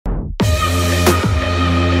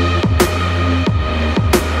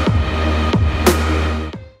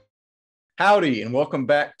Howdy, and welcome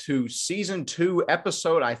back to season 2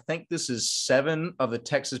 episode. I think this is 7 of the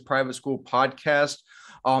Texas Private School podcast.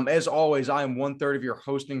 As always, I am 1/3 of your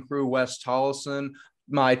hosting crew, Wes Tollison.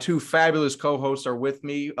 My two fabulous co-hosts are with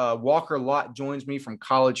me. Walker Lott joins me from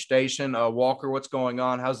College Station. Walker, what's going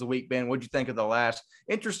on? How's the week been? What'd you think of the last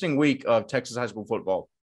interesting week of Texas high school football?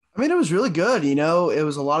 I mean, it was really good. It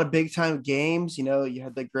was a lot of big time games. You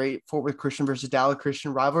had the great Fort Worth Christian versus Dallas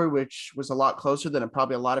Christian rivalry, which was a lot closer than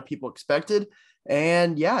probably a lot of people expected.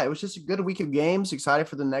 And yeah, it was just a good week of games. Excited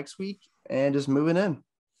for the next week and just moving in.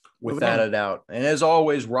 Without a doubt. And as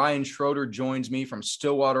always, Ryan Schroeder joins me from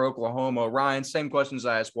Stillwater, Oklahoma. Ryan, same questions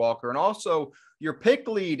I asked Walker. And also, your pick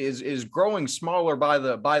lead is growing smaller by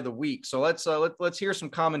the week. So let's hear some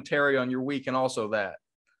commentary on your week and also that.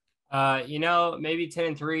 Maybe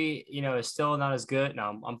 10-3, is still not as good.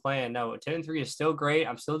 No, I'm playing. No, 10-3 is still great.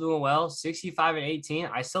 I'm still doing well. 65-18.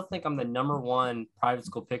 I still think I'm the number one private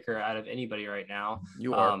school picker out of anybody right now.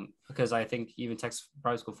 You are. Because I think even Texas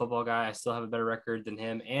private school football guy, I still have a better record than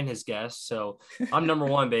him and his guests. So I'm number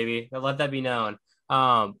one, baby. Let that be known.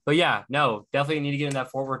 But yeah, no, definitely need to get in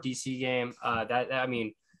that Fort Worth DC game.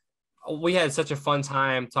 We had such a fun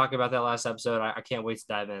time talking about that last episode. I can't wait to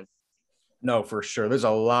dive in. No, for sure. There's a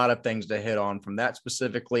lot of things to hit on from that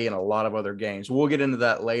specifically and a lot of other games. We'll get into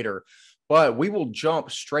that later, but we will jump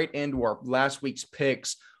straight into our last week's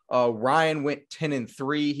picks. Ryan went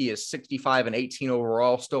 10-3. He is 65-18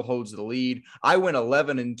 overall, still holds the lead. I went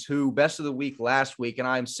 11-2, best of the week last week, and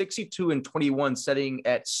I'm 62-21, sitting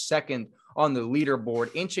at second on the leaderboard,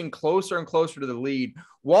 inching closer and closer to the lead.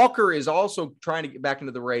 Walker is also trying to get back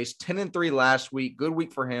into the race, 10-3 last week. Good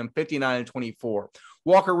week for him, 59-24.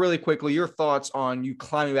 Walker, really quickly, your thoughts on you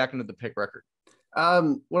climbing back into the pick record?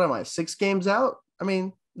 What am I, 6 games out? I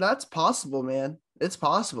mean, that's possible, man. It's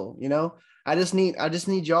possible. I just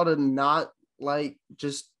need y'all to not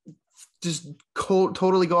just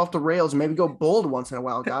totally go off the rails and maybe go bold once in a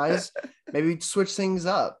while, guys. Maybe switch things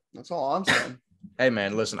up. That's all I'm saying. Hey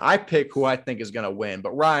man, listen, I pick who I think is going to win,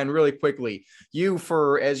 but Ryan, really quickly,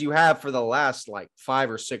 as you have for the last 5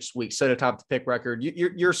 or 6 weeks, set atop the pick record,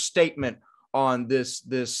 your statement on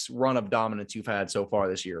this run of dominance you've had so far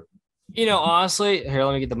this year. Honestly, here,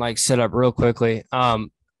 let me get the mic set up real quickly. I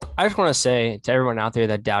just want to say to everyone out there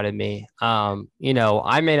that doubted me, I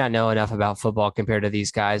may not know enough about football compared to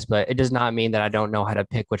these guys, but it does not mean that I don't know how to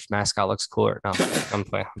pick which mascot looks cooler. No, I'm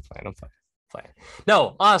playing.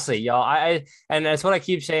 No, honestly, y'all, and that's what I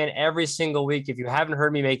keep saying every single week. If you haven't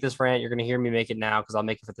heard me make this rant, you're going to hear me make it now because I'll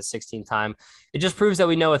make it for the 16th time. It just proves that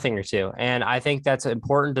we know a thing or two. And I think that's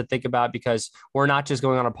important to think about because we're not just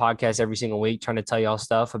going on a podcast every single week trying to tell y'all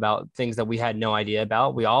stuff about things that we had no idea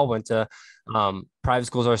about. We all went to private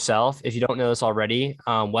schools ourselves. If you don't know this already,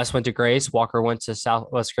 Wes went to Grace, Walker went to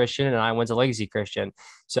Southwest Christian, and I went to Legacy Christian.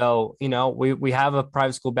 So, we have a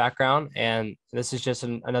private school background, and this is just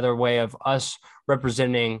another way of us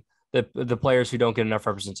representing the players who don't get enough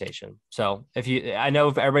representation. So I know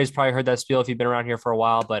if everybody's probably heard that spiel if you've been around here for a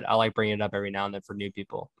while, but I like bringing it up every now and then for new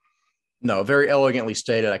people. No, very elegantly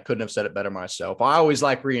stated. I couldn't have said it better myself. I always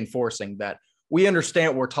like reinforcing that we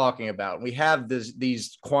understand what we're talking about. We have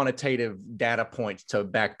these quantitative data points to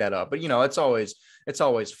back that up, but it's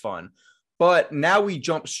always fun. But now we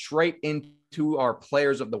jump straight into our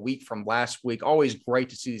players of the week from last week. Always great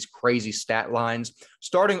to see these crazy stat lines.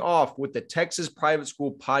 Starting off with the Texas Private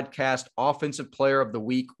School Podcast Offensive Player of the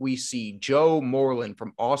Week, we see Joe Moreland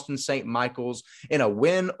from Austin St. Michael's in a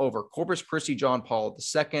win over Corpus Christi John Paul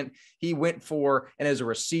II. He went for, and as a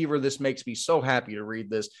receiver, this makes me so happy to read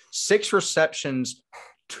this, 6 receptions,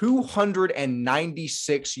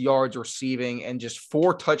 296 yards receiving, and just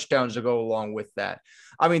 4 touchdowns to go along with that.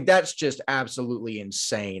 I mean, that's just absolutely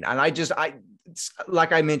insane. And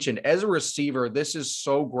like I mentioned, as a receiver, this is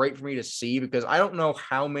so great for me to see because I don't know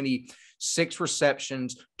how many 6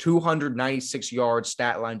 receptions, 296 yards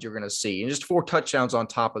stat lines you're going to see, and just 4 touchdowns on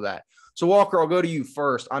top of that. So Walker, I'll go to you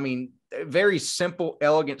first. I mean, very simple,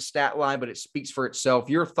 elegant stat line, but it speaks for itself.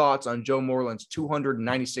 Your thoughts on Joe Moreland's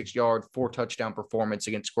 296 yard, 4 touchdown performance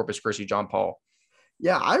against Corpus Christi John Paul?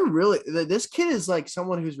 Yeah, this kid is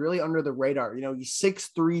someone who's really under the radar. He's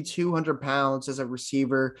 6'3", 200 pounds as a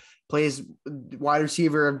receiver, plays wide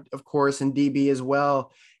receiver, of course, and DB as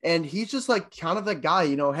well. And he's just kind of the guy,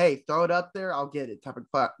 hey, throw it up there, I'll get it type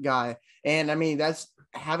of guy. And I mean, that's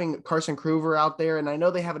having Carson Cruver out there. And I know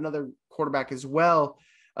they have another quarterback as well.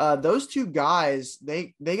 Those two guys,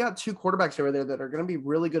 they got 2 quarterbacks over there that are going to be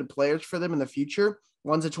really good players for them in the future.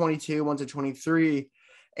 One's a 22, one's a 23.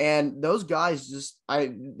 And those guys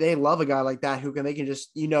they love a guy like that they can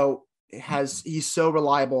just, he's so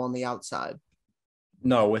reliable on the outside.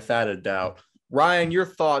 No, without a doubt. Ryan, your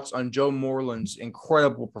thoughts on Joe Moreland's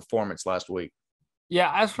incredible performance last week? Yeah,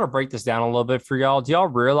 I just want to break this down a little bit for y'all. Do y'all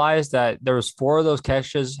realize that there was 4 of those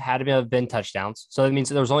catches had to have been touchdowns? So that means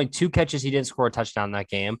there was only 2 catches he didn't score a touchdown in that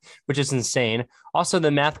game, which is insane. Also, the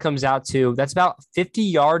math comes out to that's about 50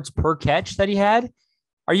 yards per catch that he had.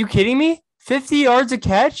 Are you kidding me? 50 yards a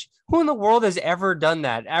catch? Who in the world has ever done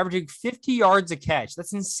that? Averaging 50 yards a catch.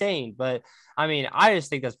 That's insane. But I mean, I just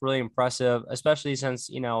think that's really impressive, especially since,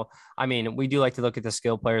 we do like to look at the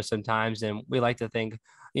skill players sometimes, and we like to think,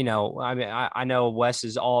 I know Wes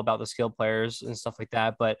is all about the skill players and stuff like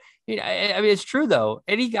that, but it's true though.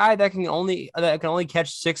 Any guy that can only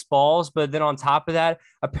catch 6 balls, but then on top of that,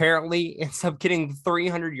 apparently ends up getting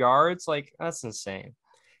 300 yards, like that's insane.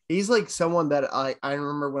 He's like someone that I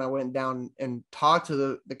remember when I went down and talked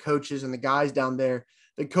to the coaches and the guys down there.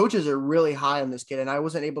 The coaches are really high on this kid, and I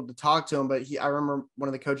wasn't able to talk to him, but I remember one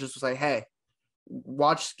of the coaches was like, "Hey,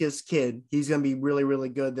 watch this kid. He's going to be really, really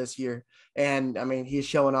good this year." And I mean, he's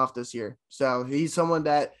showing off this year. So he's someone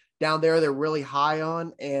that down there they're really high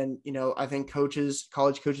on, and I think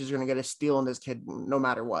college coaches are going to get a steal on this kid no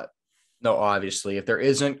matter what. No, obviously, if there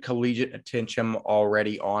isn't collegiate attention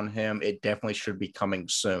already on him, it definitely should be coming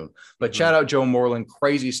soon. But shout out Joe Moreland,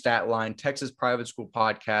 crazy stat line, Texas Private School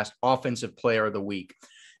Podcast, Offensive Player of the Week.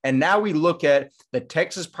 And now we look at the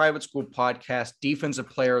Texas Private School Podcast, Defensive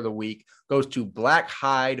Player of the Week, goes to Black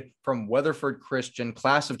Hyde from Weatherford Christian,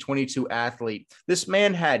 class of 22 athlete. This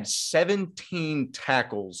man had 17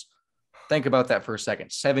 tackles. Think about that for a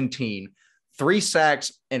second, 17. 3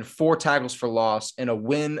 sacks and 4 tackles for loss in a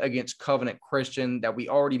win against Covenant Christian that we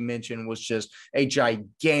already mentioned was just a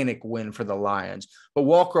gigantic win for the Lions. But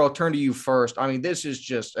Walker, I'll turn to you first. I mean, this is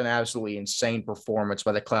just an absolutely insane performance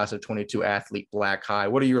by the class of 22 athlete Black Hyde.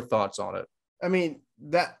 What are your thoughts on it? I mean,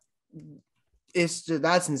 that's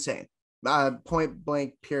insane. Point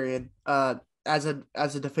blank period. As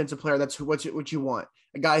a defensive player, that's what you want.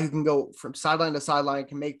 A guy who can go from sideline to sideline,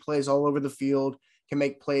 can make plays all over the field, can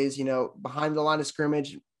make plays, behind the line of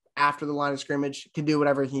scrimmage, after the line of scrimmage, can do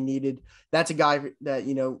whatever he needed. That's a guy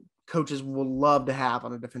that, coaches will love to have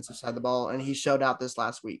on the defensive side of the ball, and he showed out this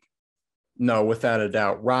last week. No, without a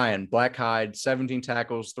doubt. Ryan, Black Hyde, 17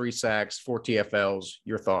 tackles, 3 sacks, 4 TFLs.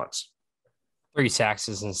 Your thoughts? 3 sacks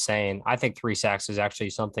is insane. I think 3 sacks is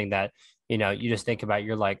actually something that, you just think about,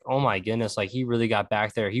 you're like, oh my goodness, like he really got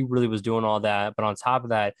back there. He really was doing all that. But on top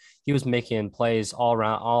of that, he was making plays all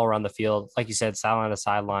around the field. Like you said, sideline to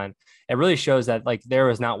sideline. It really shows that like there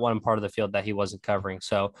was not one part of the field that he wasn't covering.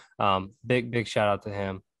 So big shout out to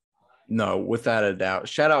him. No, without a doubt.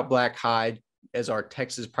 Shout out Black Hyde as our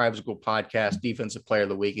Texas Private School Podcast Defensive Player of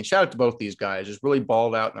the Week. And shout out to both these guys. Just really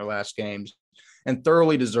balled out in their last games and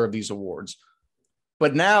thoroughly deserve these awards.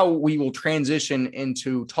 But now we will transition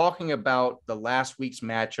into talking about the last week's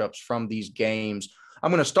matchups from these games. I'm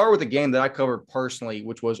going to start with a game that I covered personally,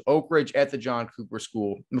 which was Oak Ridge at the John Cooper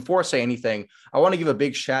School. And before I say anything, I want to give a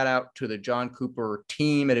big shout out to the John Cooper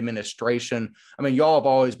team and administration. I mean, y'all have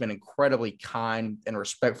always been incredibly kind and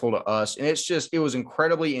respectful to us. And it was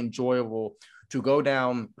incredibly enjoyable to go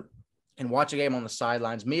down and watch a game on the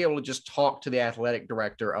sidelines, me able to just talk to the athletic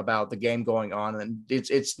director about the game going on. And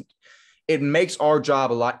it makes our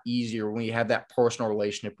job a lot easier when you have that personal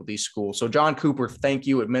relationship with these schools. So John Cooper, thank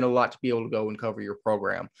you. It meant a lot to be able to go and cover your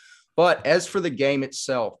program. But as for the game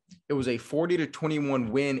itself, it was a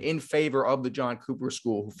 40-21 win in favor of the John Cooper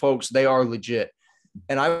School. Folks, they are legit.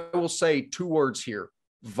 And I will say 2 words here,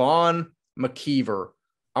 Vaughn McKeever.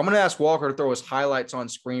 I'm going to ask Walker to throw his highlights on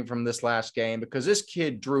screen from this last game because this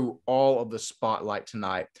kid drew all of the spotlight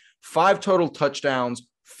tonight. 5 total touchdowns,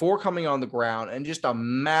 4 coming on the ground, and just a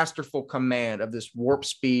masterful command of this warp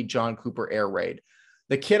speed John Cooper air raid.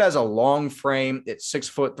 The kid has a long frame. It's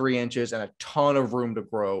 6'3" and a ton of room to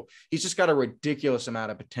grow. He's just got a ridiculous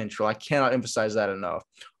amount of potential. I cannot emphasize that enough.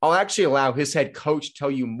 I'll actually allow his head coach to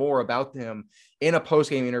tell you more about him in a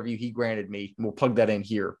post-game interview he granted me. And we'll plug that in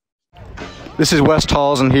here. This is Wes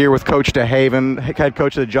Tolson here with Coach DeHaven, head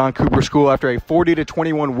coach of the John Cooper School after a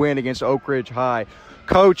 40-21 win against Oak Ridge High.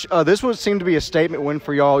 Coach, this one seemed to be a statement win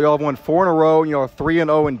for y'all. Y'all have won 4 in a row, and y'all are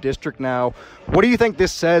 3-0 in district now. What do you think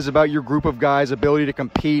this says about your group of guys' ability to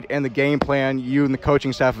compete and the game plan you and the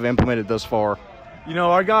coaching staff have implemented thus far?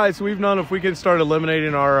 Our guys, we've known if we can start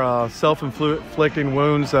eliminating our self-inflicting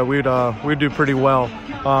wounds that we'd do pretty well.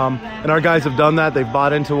 And our guys have done that. They've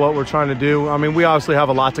bought into what we're trying to do. I mean, we obviously have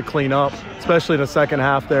a lot to clean up, especially in the second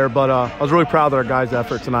half there, but I was really proud of our guys'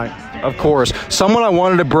 effort tonight. Of course. Someone I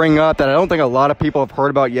wanted to bring up that I don't think a lot of people have heard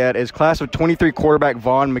about yet is class of 23 quarterback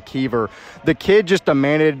Vaughn McKeever. The kid just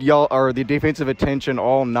demanded the defensive attention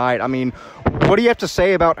all night. I mean, what do you have to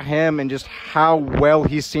say about him and just how well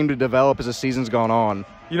he's seemed to develop as the season's gone on?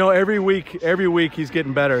 You know, every week he's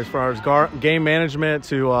getting better as far as game management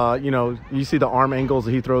to, you see the arm angles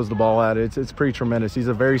that he throws the ball at. It's pretty tremendous. He's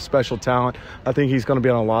a very special talent. I think he's going to be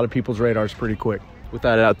on a lot of people's radars pretty quick.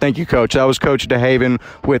 Without a doubt. Thank you, Coach. That was Coach DeHaven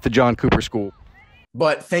with the John Cooper School.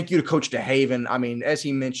 But thank you to Coach DeHaven. I mean, as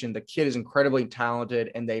he mentioned, the kid is incredibly talented,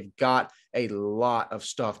 and they've got a lot of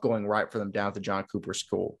stuff going right for them down at the John Cooper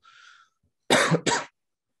School.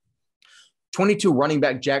 22 running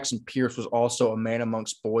back Jackson Pierce was also a man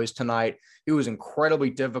amongst boys tonight. He was incredibly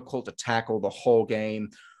difficult to tackle the whole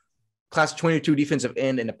game. Class of 22 defensive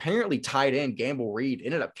end and apparently tight end Gamble Reed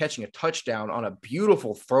ended up catching a touchdown on a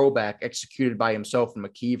beautiful throwback executed by himself and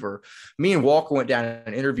McKeever. Me and Walker went down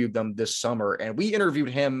and interviewed them this summer, and we interviewed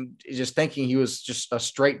him just thinking he was just a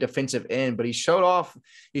straight defensive end, but he showed off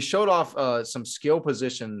some skill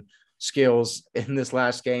position skills in this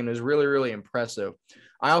last game. It was really, really impressive.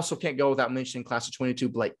 I also can't go without mentioning class of 22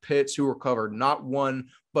 Blake Pitts, who recovered not one,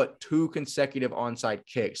 but 2 consecutive onside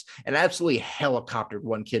kicks and absolutely helicoptered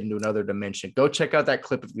one kid into another dimension. Go check out that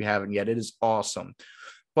clip if you haven't yet. It is awesome.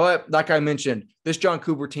 But like I mentioned, this John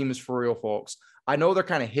Cooper team is for real, folks. I know they're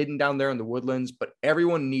kind of hidden down there in the Woodlands, but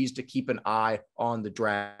everyone needs to keep an eye on the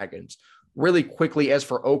Dragons. Really quickly, as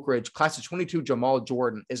for Oak Ridge, class of 22 Jamal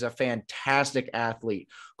Jordan is a fantastic athlete,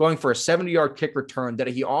 going for a 70-yard kick return that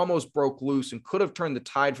he almost broke loose and could have turned the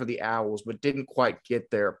tide for the Owls, but didn't quite get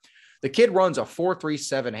there. The kid runs a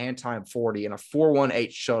 4.37 hand time 40 and a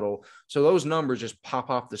 4.18 shuttle, so those numbers just pop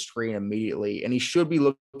off the screen immediately, and he should be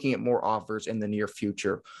looking at more offers in the near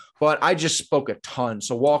future. But I just spoke a ton,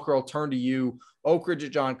 so Walker, I'll turn to you. Oak Ridge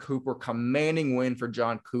at John Cooper, commanding win for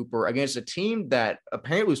John Cooper against a team that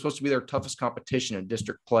apparently was supposed to be their toughest competition in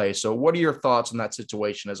district play. So what are your thoughts on that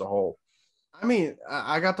situation as a whole? I mean,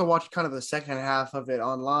 I got to watch kind of the second half of it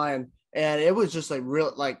online, and it was just like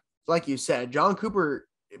real, like you said, John Cooper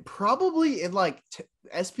probably in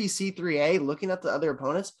SPC 3A, looking at the other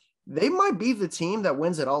opponents, they might be the team that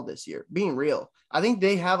wins it all this year, being real. I think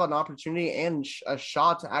they have an opportunity and a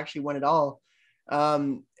shot to actually win it all.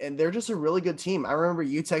 And they're just a really good team. I remember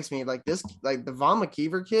you text me the Vaughn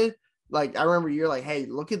McKeever kid. Like, I remember you're like, hey,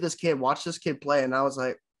 look at this kid, watch this kid play. And I was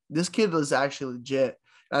like, this kid is actually legit.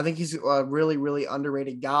 And I think he's a really, really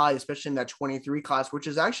underrated guy, especially in that 23 class, which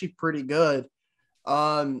is actually pretty good.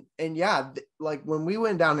 And yeah, when we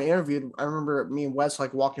went down and interviewed, I remember me and Wes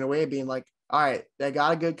walking away being like, all right, they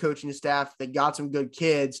got a good coaching staff. They got some good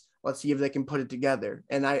kids. Let's see if they can put it together.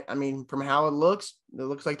 And I mean, from how it looks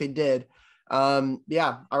like they did.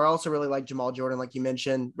 Yeah, I also really like Jamal Jordan, like you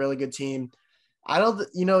mentioned, really good team. I don't,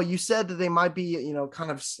 you said that they might be,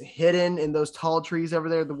 kind of hidden in those tall trees over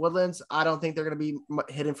there, the Woodlands. I don't think they're going to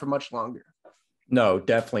be hidden for much longer. No,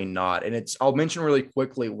 definitely not. And I'll mention really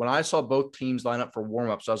quickly, when I saw both teams line up for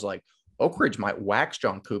warmups, I was like, Oak Ridge might wax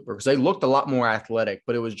John Cooper because they looked a lot more athletic,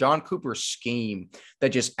 but it was John Cooper's scheme that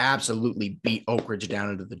just absolutely beat Oak Ridge down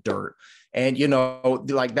into the dirt. And,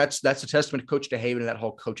 that's a testament to Coach DeHaven and that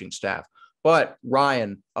whole coaching staff. But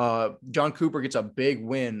Ryan, John Cooper gets a big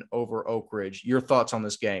win over Oak Ridge. Your thoughts on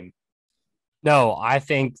this game? No, I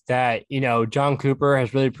think that, John Cooper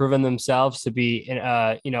has really proven themselves to be,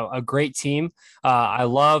 a great team. I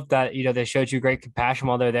love that, they showed you great compassion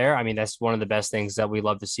while they're there. I mean, that's one of the best things that we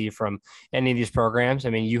love to see from any of these programs. I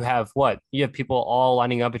mean, you have people all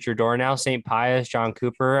lining up at your door now, St. Pius, John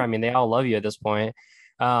Cooper. I mean, they all love you at this point.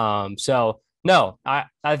 No,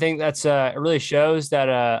 I think that's it really shows that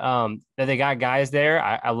that they got guys there.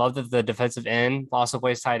 I love that the defensive end also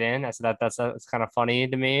plays tight end. That's kind of funny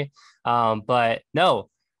to me. But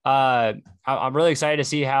no, I'm really excited to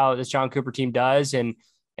see how this John Cooper team does. And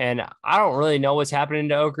I don't really know what's happening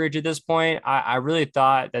to Oak Ridge at this point. I really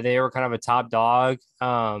thought that they were kind of a top dog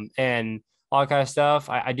and all that kind of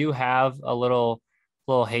stuff. I do have a little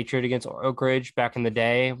hatred against Oak Ridge back in the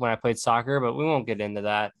day when I played soccer, but we won't get into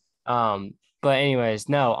that. But anyways,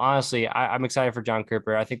 no, honestly, I'm excited for John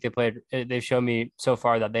Cooper. I think they've shown me so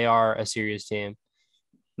far that they are a serious team.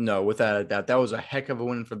 No, without a doubt, that was a heck of a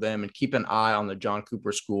win for them, and keep an eye on the John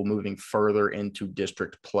Cooper School moving further into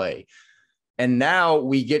district play. And now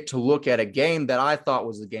we get to look at a game that I thought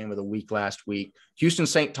was the game of the week last week, Houston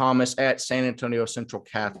St. Thomas at San Antonio Central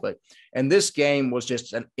Catholic. And this game was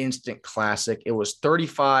just an instant classic. It was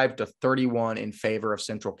 35-31 in favor of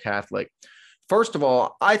Central Catholic. First of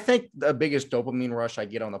all, I think the biggest dopamine rush I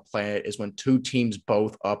get on the planet is when two teams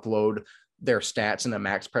both upload their stats in the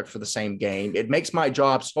max prep for the same game. It makes my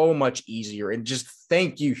job so much easier. And just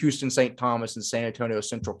thank you, Houston St. Thomas and San Antonio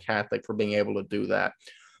Central Catholic, for being able to do that.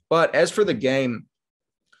 But as for the game,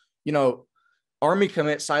 Army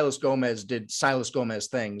commit Silas Gomez did Silas Gomez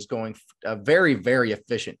things, going very, very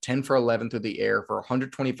efficient, 10 for 11 through the air for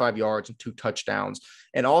 125 yards and 2 touchdowns,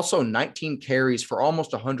 and also 19 carries for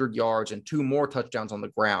almost 100 yards and 2 more touchdowns on the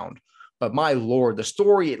ground. But my Lord, the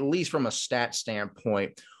story, at least from a stat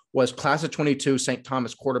standpoint, was class of 22 St.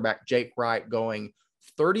 Thomas quarterback Jake Wright going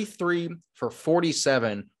 33 for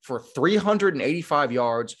 47 for 385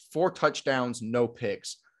 yards, 4 touchdowns, no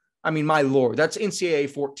picks. I mean, my Lord, that's NCAA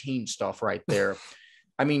 14 stuff right there.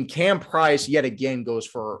 I mean, Cam Price yet again goes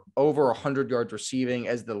for over 100 yards receiving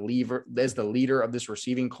as the leader of this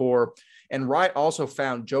receiving corps. And Wright also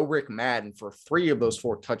found Joe Rick Madden for 3 of those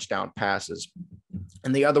 4 touchdown passes,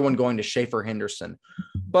 and the other one going to Schaefer Henderson.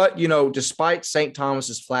 But, despite St.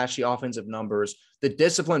 Thomas's flashy offensive numbers, the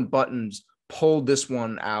discipline buttons pulled this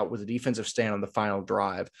one out with a defensive stand on the final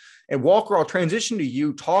drive. And Walker, I'll transition to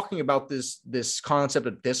you talking about this concept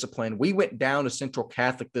of discipline. We went down to Central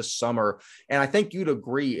Catholic this summer, and I think you'd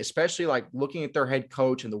agree, especially like looking at their head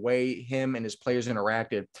coach and the way him and his players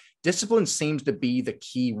interacted. Discipline seems to be the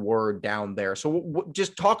key word down there. So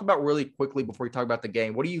just talk about really quickly before we talk about the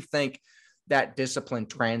game. What do you think that discipline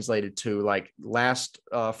translated to, like last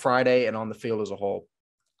Friday and on the field as a whole?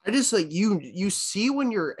 I just like you see when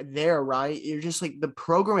you're there, right? You're just like the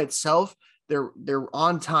program itself, they're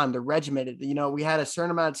on time, they're regimented. We had a certain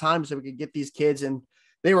amount of time so we could get these kids, and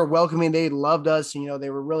they were welcoming, they loved us, and they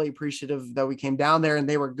were really appreciative that we came down there, and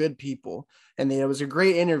they were good people. And it was a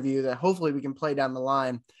great interview that hopefully we can play down the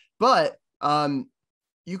line. But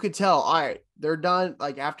you could tell, all right, they're done.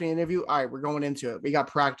 Like after the interview, all right, we're going into it. We got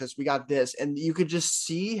practice, we got this. And you could just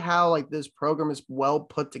see how like this program is well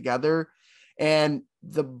put together. And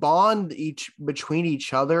the bond between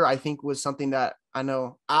each other, I think, was something that I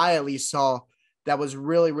know I at least saw that was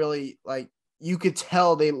really, really like you could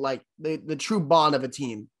tell they like the true bond of a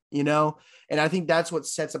team, and I think that's what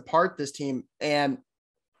sets apart this team. And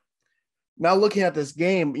now looking at this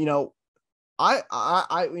game,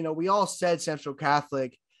 I we all said Central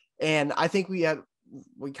Catholic, and I think we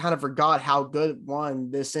kind of forgot how good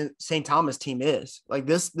this St. Thomas team is. Like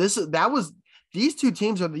these 2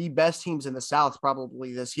 teams are the best teams in the South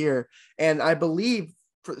probably this year. And I believe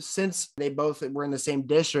since they both were in the same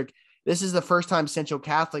district, this is the first time Central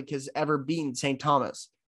Catholic has ever beaten St. Thomas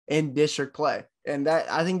in district play. And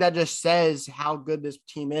I think that just says how good this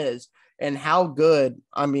team is and how good,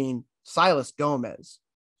 Silas Gomez,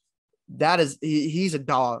 he's a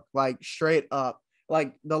dog, like straight up.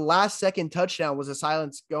 Like the last second touchdown was a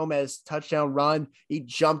Silas Gomez touchdown run. He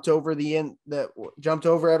jumped over jumped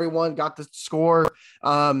over everyone, got the score.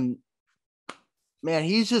 Man,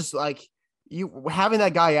 he's just like you having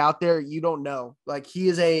that guy out there. You don't know, like he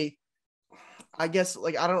is I guess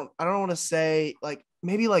like I don't want to say like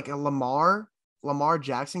maybe like a Lamar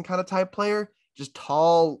Jackson kind of type player, just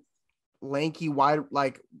tall, lanky, wide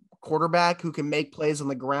like quarterback who can make plays on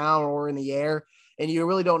the ground or in the air. And you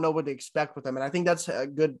really don't know what to expect with him. And I think that's a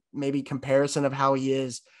good maybe comparison of how he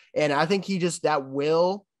is. And I think he just that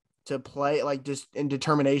will to play, like just in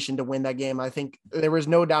determination to win that game. I think there was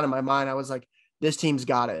no doubt in my mind. I was like, this team's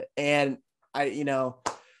got it. And I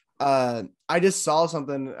just saw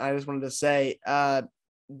something I just wanted to say.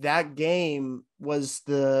 That game was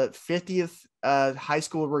the 50th high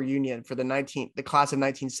school reunion for the class of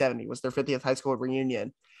 1970 was their 50th high school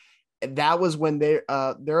reunion. That was when their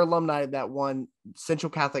alumni that won Central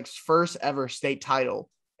Catholic's first ever state title.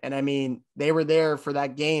 And they were there for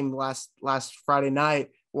that game last Friday night,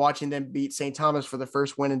 watching them beat St. Thomas for the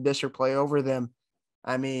first win in district play over them.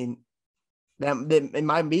 That it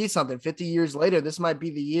might be something 50 years later. This might be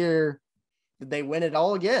the year that they win it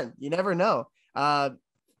all again. You never know.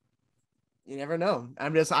 You never know. I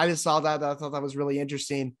just saw that. I thought that was really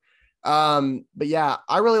interesting. But yeah,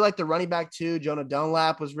 I really liked the running back too. Jonah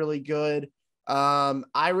Dunlap was really good.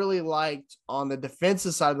 I really liked on the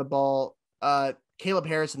defensive side of the ball, Caleb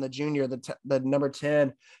Harrison, the junior, the number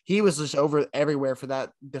 10, he was just over everywhere for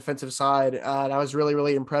that defensive side. And I was really,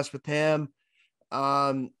 really impressed with him.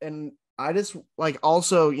 And I just like,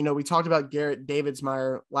 also, we talked about Garrett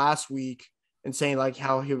Davidsmeyer last week and saying like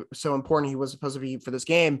how so important he was supposed to be for this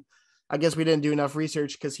game. I guess we didn't do enough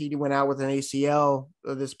research because he went out with an ACL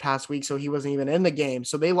this past week, so he wasn't even in the game.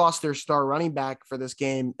 So they lost their star running back for this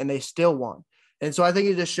game, and they still won. And so I think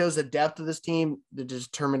it just shows the depth of this team, the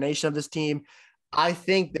determination of this team. I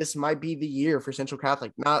think this might be the year for Central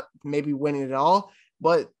Catholic, not maybe winning it all,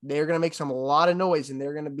 but they're going to make a lot of noise, and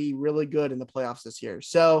they're going to be really good in the playoffs this year.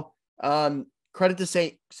 So credit to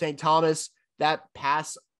St. Thomas. That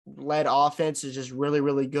pass led offense is just really,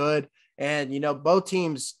 really good. And, both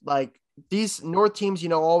teams, like these North teams,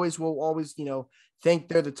 will always, think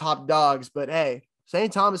they're the top dogs. But hey,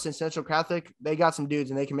 St. Thomas and Central Catholic, they got some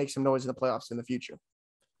dudes and they can make some noise in the playoffs in the future.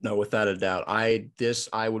 No, without a doubt.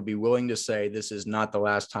 I would be willing to say this is not the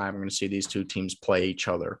last time we're going to see these two teams play each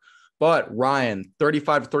other. But Ryan,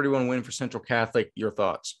 35-31 win for Central Catholic. Your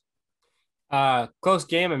thoughts? Close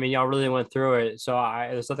game. I mean, y'all really went through it. So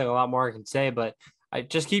there's nothing a lot more I can say, but I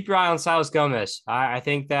just keep your eye on Silas Gomez. I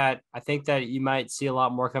think that you might see a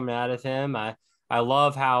lot more coming out of him. I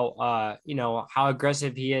love how how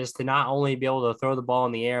aggressive he is to not only be able to throw the ball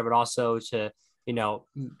in the air, but also to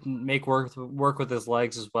make work with his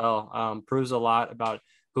legs as well. Proves a lot about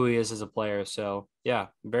who he is as a player. So yeah,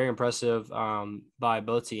 very impressive by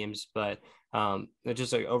both teams. But it's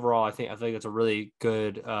just like overall, I think it's a really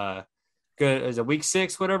good as a week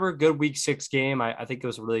 6, whatever, good week 6 game. I think it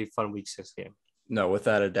was a really fun week 6 game. No,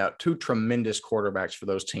 without a doubt. Two tremendous quarterbacks for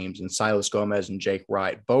those teams, and Silas Gomez and Jake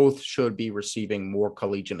Wright both should be receiving more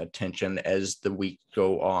collegiate attention as the week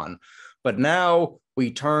go on. But now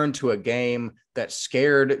we turn to a game that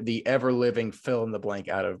scared the ever-living fill-in-the-blank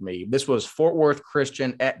out of me. This was Fort Worth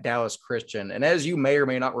Christian at Dallas Christian. And as you may or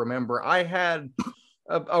may not remember, I had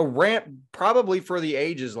a rant probably for the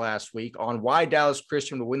ages last week on why Dallas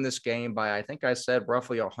Christian would win this game by, I think I said,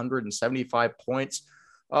 roughly 175 points.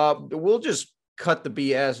 We'll just cut the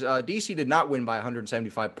BS. DC did not win by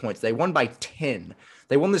 175 points. They won by 10.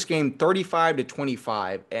 They won this game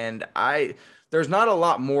 35-25. And there's not a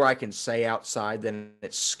lot more I can say outside than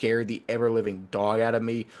it scared the ever-living dog out of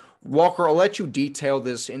me. Walker, I'll let you detail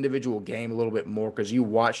this individual game a little bit more because you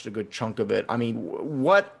watched a good chunk of it. I mean,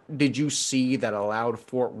 what did you see that allowed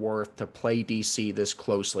Fort Worth to play DC this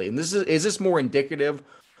closely? And is this more indicative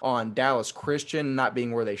on Dallas Christian not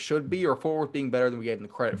being where they should be, or Fort Worth being better than we gave them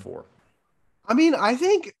the credit for? I mean, I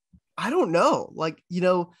don't know. Like,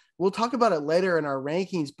 we'll talk about it later in our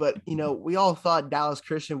rankings, but, we all thought Dallas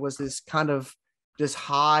Christian was this kind of just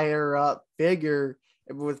higher up figure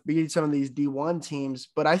with beating some of these D1 teams.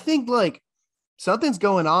 But I think like something's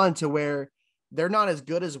going on to where they're not as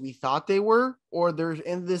good as we thought they were, or they're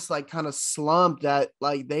in this like kind of slump that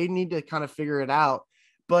like they need to kind of figure it out.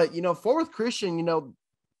 But, Fort Worth Christian,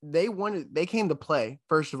 they came to play.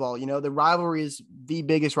 First of all, the rivalry is the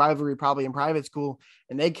biggest rivalry probably in private school,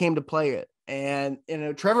 and they came to play it. And,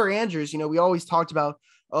 Trevor Andrews, we always talked about,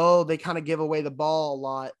 they kind of give away the ball a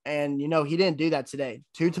lot. And, he didn't do that today.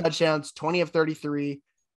 2 touchdowns, 20 of 33,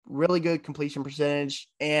 really good completion percentage.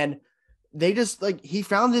 And they just he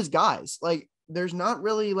found his guys. Like, there's not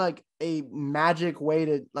really like a magic way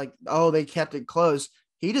to they kept it close.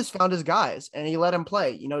 He just found his guys and he let him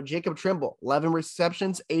play. Jacob Trimble, 11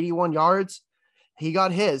 receptions, 81 yards. He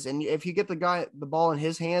got his. And if you get the ball in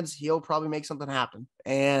his hands, he'll probably make something happen.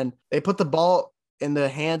 And they put the ball in the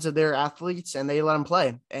hands of their athletes and they let them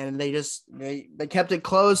play. And they kept it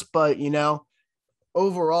close. But,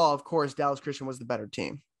 overall, of course, Dallas Christian was the better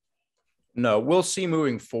team. No, we'll see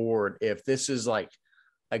moving forward if this is like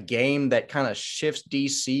a game that kind of shifts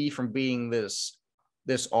DC from being this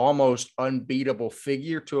almost unbeatable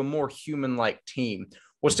figure to a more human-like team.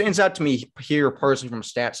 What stands out to me here personally from a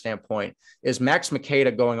stat standpoint is Max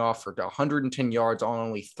Makeda going off for 110 yards on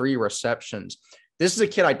only 3 receptions. This is a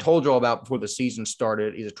kid I told you all about before the season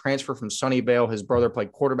started. He's a transfer from Sunnyvale. His brother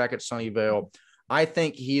played quarterback at Sunnyvale. I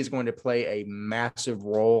think he is going to play a massive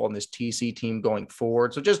role on this TC team going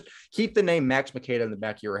forward. So just keep the name Max Makeda in the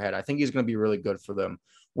back of your head. I think he's going to be really good for them.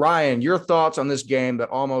 Ryan, your thoughts on this game that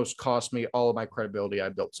almost cost me all of my credibility I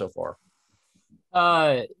built so far?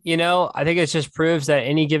 I think it just proves that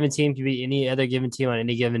any given team can be any other given team on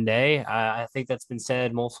any given day. I think that's been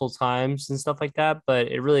said multiple times and stuff like that, but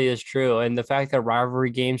it really is true. And the fact that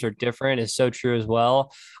rivalry games are different is so true as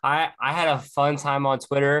well. I had a fun time on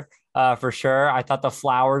Twitter for sure. I thought the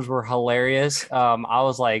flowers were hilarious. I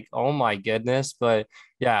was like, oh my goodness. But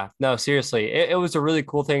yeah, no, seriously, it was a really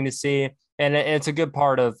cool thing to see. And it's a good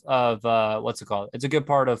part of what's it called? It's a good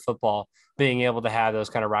part of football, being able to have those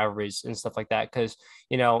kind of rivalries and stuff like that. Because,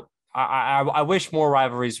 I wish more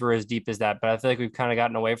rivalries were as deep as that, but I feel like we've kind of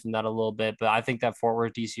gotten away from that a little bit. But I think that Fort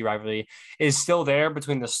Worth DC rivalry is still there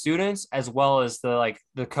between the students as well as the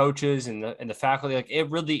coaches and the faculty. Like, it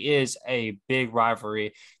really is a big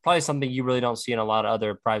rivalry. Probably something you really don't see in a lot of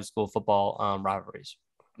other private school football rivalries.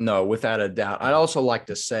 No, without a doubt. I'd also like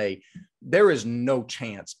to say there is no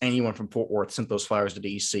chance anyone from Fort Worth sent those flowers to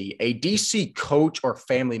DC. A DC coach or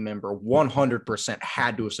family member 100%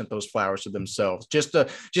 had to have sent those flowers to themselves just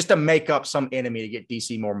to make up some enemy to get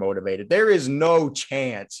DC more motivated. There is no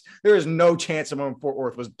chance. There is no chance someone from Fort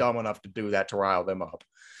Worth was dumb enough to do that to rile them up.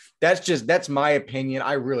 That's my opinion.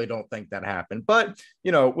 I really don't think that happened, but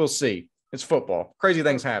we'll see. It's football. Crazy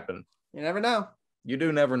things happen. You never know. You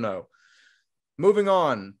do never know. Moving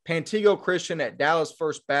on, Pantego Christian at Dallas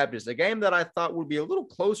First Baptist, a game that I thought would be a little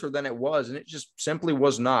closer than it was, and it just simply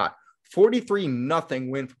was not. 43-0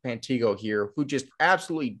 win for Pantego here, who just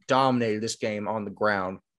absolutely dominated this game on the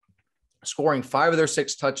ground, scoring 5 of their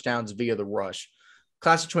 6 touchdowns via the rush.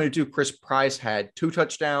 Class of 22, Chris Price had 2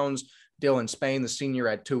 touchdowns. Dylan Spain, the senior,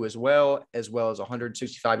 had 2 as well as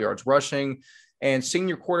 165 yards rushing. And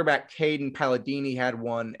senior quarterback Caden Palladini had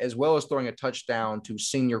 1, as well as throwing a touchdown to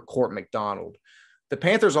senior Court McDonald. The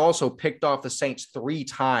Panthers also picked off the Saints 3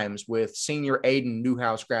 times, with senior Aiden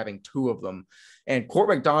Newhouse grabbing 2 of them, and Court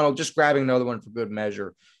McDonald just grabbing another one for good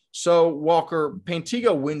measure. So, Walker,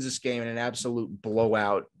 Pantego wins this game in an absolute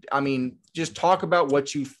blowout. I mean, just talk about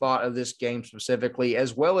what you thought of this game specifically,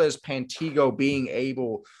 as well as Pantego being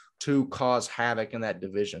able to cause havoc in that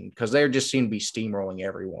division, because they just seem to be steamrolling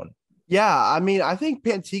everyone. Yeah, I mean, I think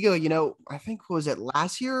Pantego, I think was it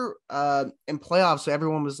last year in playoffs, so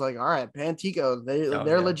everyone was like, all right, Pantego,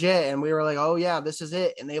 they're legit. And we were like, oh yeah, this is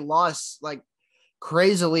it. And they lost like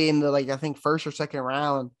crazily in the I think first or second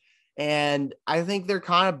round. And I think they're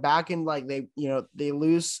kind of back in they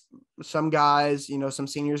lose some guys, some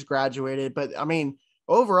seniors graduated. But I mean,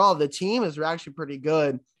 overall, the team is actually pretty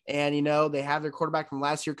good. And, they have their quarterback from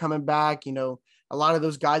last year coming back, a lot of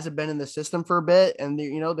those guys have been in the system for a bit, and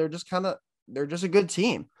they're just a good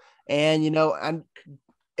team. And and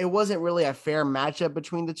it wasn't really a fair matchup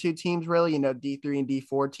between the two teams, really. D3 and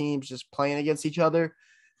D4 teams just playing against each other.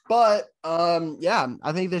 But I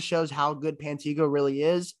think this shows how good Pantego really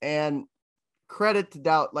is. And credit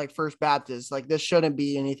to First Baptist. This shouldn't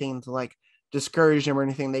be anything to discourage them or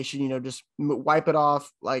anything. They should just wipe it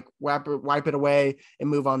off, wipe it away, and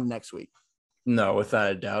move on to next week. No,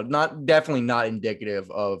 without a doubt. Definitely not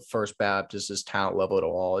indicative of First Baptist's talent level at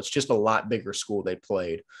all. It's just a lot bigger school they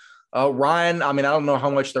played. Ryan, I mean, I don't know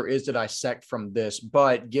how much there is to dissect from this,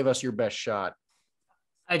 but give us your best shot.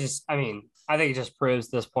 I think it just proves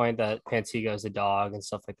this point that Pantego is a dog and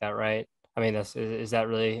stuff like that, right? I mean, is that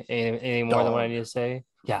really anything more than what I need to say?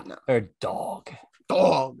 Yeah, no. They're a dog.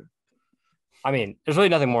 I mean, there's really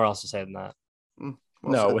nothing more else to say than that.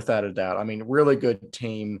 Without a doubt. I mean, really good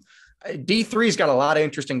team. D3's got a lot of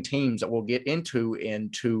interesting teams that we'll get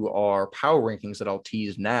into our power rankings that I'll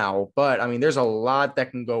tease now. But, I mean, there's a lot that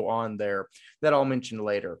can go on there that I'll mention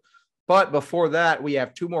later. But before that, we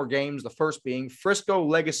have 2 more games, the first being Frisco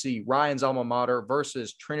Legacy, Ryan's alma mater,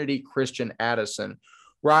 versus Trinity Christian Addison.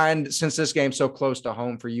 Ryan, since this game's so close to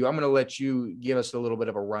home for you, I'm going to let you give us a little bit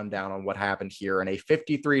of a rundown on what happened here in a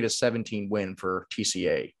 53-17 win for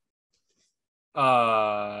TCA.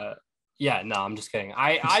 Yeah, no, I'm just kidding.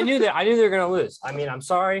 I knew they were going to lose. I mean, I'm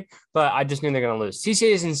sorry, but I just knew they're going to lose.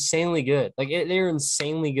 TCA is insanely good. They're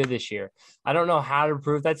insanely good this year. I don't know how to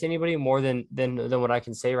prove that to anybody more than what I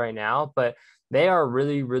can say right now, but they are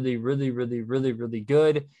really, really, really, really, really, really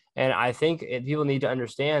good. And I think people need to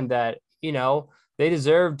understand that, they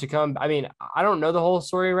deserve to come. I mean, I don't know the whole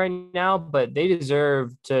story right now, but they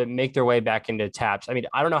deserve to make their way back into TAPS. I mean,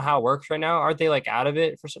 I don't know how it works right now. Aren't they out of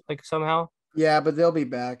it for somehow? Yeah, but they'll be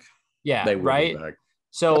back. Yeah, they will right. Be back.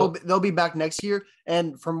 So they'll be back next year.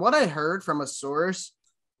 And from what I heard from a source,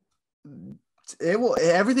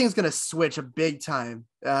 everything's going to switch a big time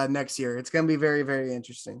next year. It's going to be very, very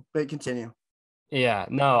interesting. But continue. Yeah,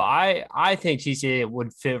 no, I think TCA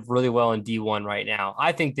would fit really well in D1 right now.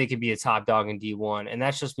 I think they could be a top dog in D1, and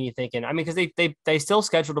that's just me thinking. I mean, because they still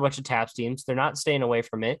scheduled a bunch of TAPS teams. They're not staying away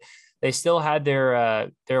from it. They still had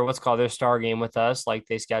their what's called their star game with us, like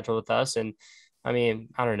they scheduled with us. And I mean,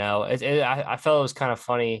 I don't know. I felt it was kind of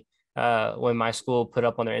funny when my school put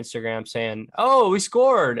up on their Instagram saying, "Oh, we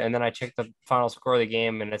scored," and then I checked the final score of the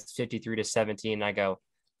game, and it's 53-17. And I go,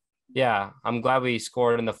 yeah, I'm glad we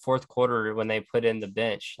scored in the fourth quarter when they put in the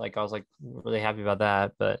bench. I was really happy about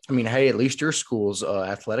that. But I mean, hey, at least your school's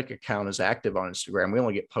athletic account is active on Instagram. We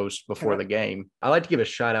only get posts before the game. I like to give a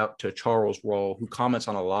shout out to Charles Roll, who comments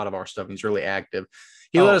on a lot of our stuff. He's really active.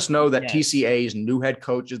 He let us know that TCA's new head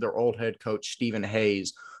coach is their old head coach, Stephen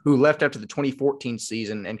Hayes, who left after the 2014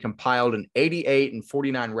 season and compiled an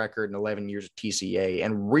 88-49 record in 11 years of TCA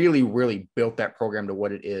and really, really built that program to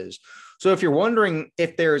what it is. So if you're wondering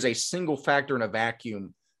if there is a single factor in a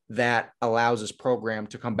vacuum that allows this program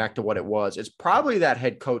to come back to what it was. It's probably that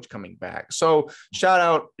head coach coming back. So shout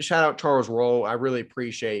out Charles Roll. I really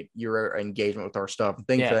appreciate your engagement with our stuff.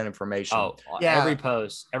 Thank you for that information. Oh, Yeah.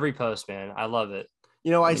 every post, man. I love it.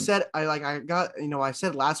 I said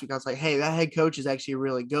last week, I was like, hey, that head coach is actually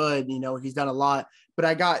really good. He's done a lot. But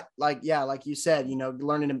I got like you said,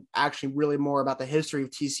 learning actually really more about the history of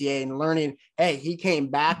TCA and learning, hey, he came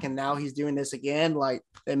back and now he's doing this again. Like,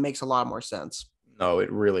 it makes a lot more sense. No,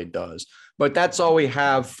 it really does. But that's all we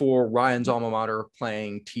have for Ryan's alma mater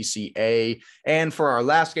playing TCA. And for our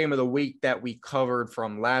last game of the week that we covered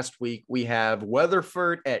from last week, we have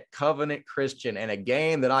Weatherford at Covenant Christian, and a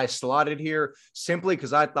game that I slotted here simply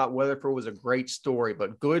because I thought Weatherford was a great story.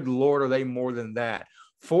 But good Lord, are they more than that?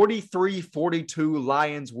 43-42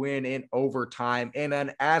 Lions win in overtime in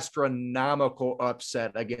an astronomical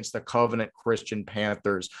upset against the Covenant Christian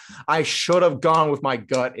Panthers. I should have gone with my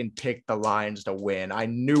gut and picked the Lions to win. I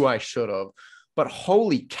knew I should have, but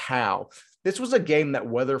holy cow. This was a game that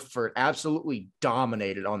Weatherford absolutely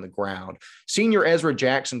dominated on the ground. Senior Ezra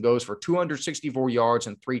Jackson goes for 264 yards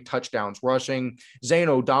and 3 touchdowns rushing. Zane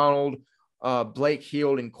O'Donnell, Blake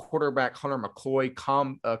Heald, and quarterback Hunter McCoy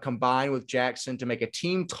combined with Jackson to make a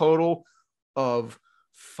team total of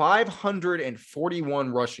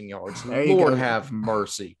 541 rushing yards. Lord have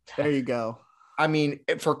mercy. There you go. I mean,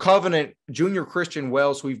 for Covenant, Junior Christian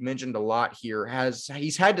Wells, who we've mentioned a lot here,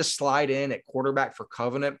 he's had to slide in at quarterback for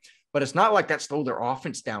Covenant, but it's not like that slowed their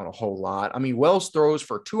offense down a whole lot. I mean, Wells throws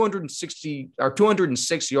for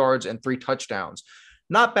 206 yards and 3 touchdowns.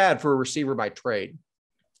 Not bad for a receiver by trade.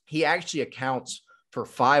 He actually accounts for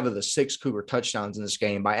 5 of the 6 Cougar touchdowns in this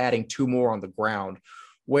game by adding 2 more on the ground,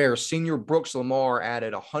 where senior Brooks Lamar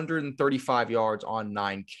added 135 yards on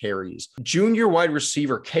 9 carries. Junior wide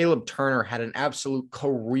receiver Caleb Turner had an absolute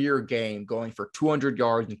career game, going for 200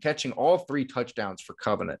 yards and catching all 3 touchdowns for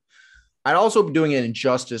Covenant. I'd also be doing it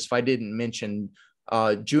injustice if I didn't mention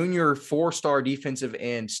junior 4-star defensive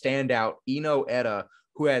end standout Eno Etta,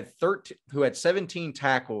 who had 17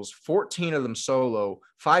 tackles, 14 of them solo,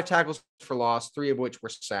 5 tackles for loss, 3 of which were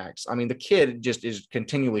sacks. I mean, the kid just is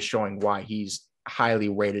continually showing why he's highly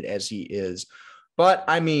rated as he is. But,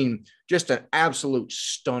 I mean, just an absolute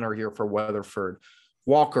stunner here for Weatherford.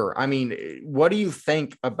 Walker, I mean, what do you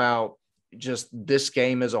think about just this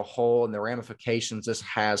game as a whole and the ramifications this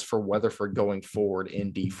has for Weatherford going forward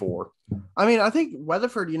in D4? I mean, I think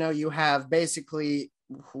Weatherford, you have basically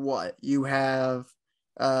what? You have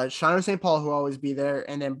Shiner St. Paul, who will always be there,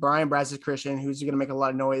 and then Brian Brazos Christian, who's going to make a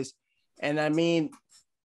lot of noise. And I mean,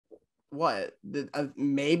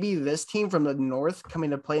 maybe this team from the north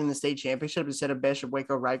coming to play in the state championship instead of Bishop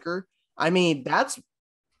Waco Riker. I mean,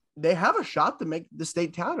 they have a shot to make the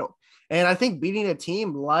state title. And I think beating a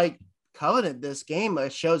team like Covenant this game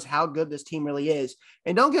shows how good this team really is.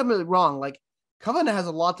 And don't get me wrong, like, Covenant has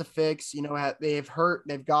a lot to fix.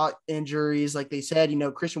 They've got injuries. Like they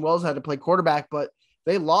said, Christian Wells had to play quarterback, but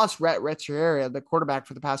they lost Rhett Retcheria, the quarterback,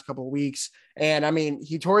 for the past couple of weeks. And I mean,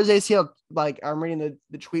 he tore his ACL. Like, I'm reading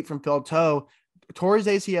the tweet from Phil Toe, tore his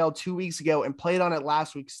ACL 2 weeks ago and played on it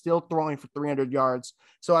last week, still throwing for 300 yards.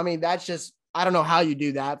 So, I mean, that's just, I don't know how you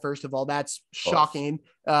do that. First of all, that's shocking.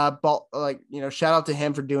 But shout out to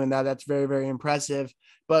him for doing that. That's very, very impressive.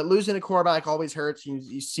 But losing a quarterback always hurts.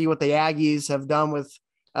 You see what the Aggies have done with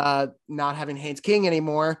not having Haynes King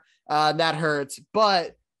anymore. That hurts.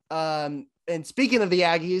 But, and speaking of the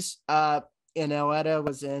Aggies, Etta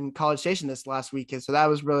was in College Station this last weekend, so that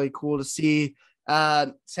was really cool to see.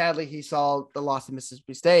 Sadly, he saw the loss to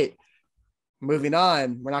Mississippi State. Moving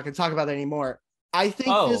on, we're not going to talk about that anymore. I think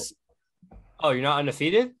this. Oh, you're not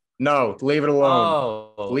undefeated? No, leave it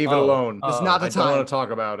alone. Leave it alone. It's not the time. I don't want to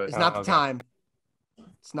talk about it. It's not the time.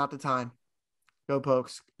 It's not the time. Go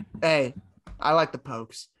Pokes. Hey, I like the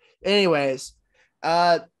Pokes. Anyways,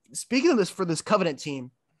 speaking of this, for this Covenant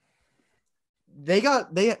team, they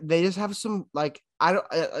just have some, like,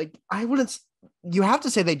 you have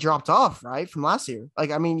to say they dropped off, right, from last year.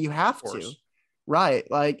 Like, I mean, you have to, right?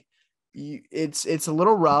 Like, it's a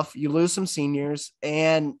little rough. You lose some seniors,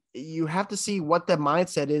 and you have to see what the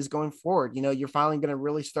mindset is going forward. You're finally going to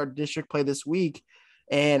really start district play this week,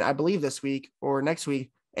 and I believe this week or next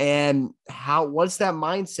week. And what's that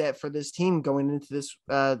mindset for this team going into this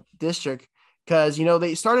district? Because,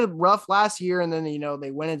 they started rough last year, and then,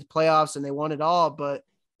 they went into playoffs and they won it all. But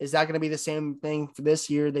is that going to be the same thing for this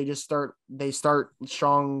year? They start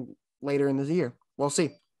strong later in the year. We'll see.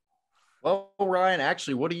 Well, Ryan,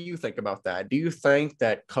 actually, what do you think about that? Do you think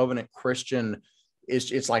that Covenant Christian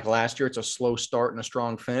it's like last year, it's a slow start and a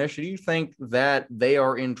strong finish? Or do you think that they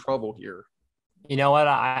are in trouble here? You know what?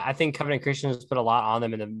 I think Covenant Christian has put a lot on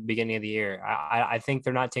them in the beginning of the year. I think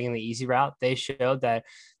they're not taking the easy route. They showed that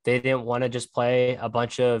they didn't want to just play a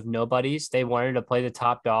bunch of nobodies. They wanted to play the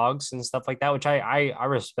top dogs and stuff like that, which I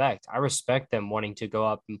respect. I respect them wanting to go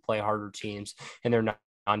up and play harder teams in their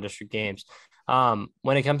non-district games.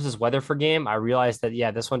 When it comes to this Weatherford game, I realized that,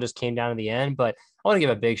 yeah, this one just came down to the end, but I want to give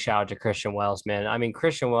a big shout out to Christian Wells, man. I mean,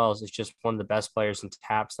 Christian Wells is just one of the best players in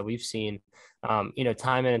TAPS that we've seen, time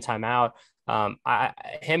in and time out.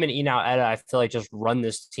 Him and Enow Etta, I feel like just run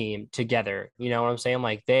this team together. You know what I'm saying?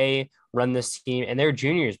 Like they run this team, and they're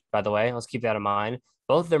juniors, by the way. Let's keep that in mind.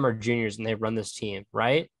 Both of them are juniors, and they run this team,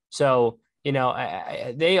 right? So,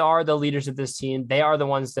 they are the leaders of this team. They are the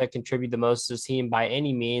ones that contribute the most to this team by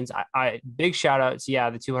any means. Big shout out to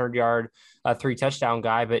the 200-yard 3-touchdown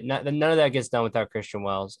guy, but none of that gets done without Christian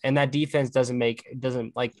Wells. And that defense doesn't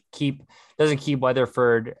keep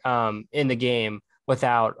Weatherford in the game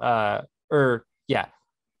without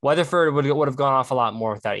Weatherford would have gone off a lot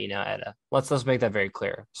more without Enow Etta. Let's make that very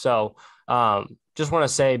clear. So just want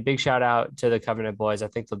to say big shout out to the Covenant boys. I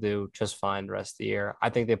think they'll do just fine the rest of the year. I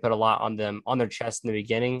think they put a lot on their chest in the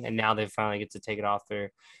beginning, and now they finally get to take it off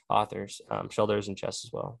their authors' shoulders and chest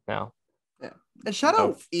as well now. Yeah. And shout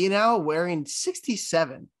out Enow wearing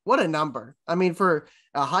 67. What a number. I mean, for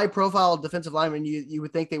a high profile defensive lineman, you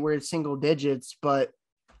would think they wear single digits, but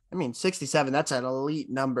I mean, 67, that's an elite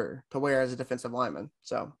number to wear as a defensive lineman.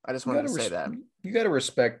 So I just wanted to say that. You got to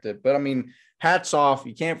respect it. But I mean, hats off.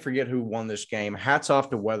 You can't forget who won this game. Hats off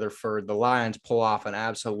to Weatherford. The Lions pull off an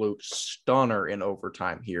absolute stunner in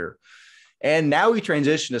overtime here. And now we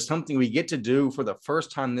transition to something we get to do for the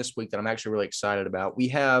first time this week that I'm actually really excited about. We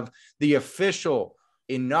have the official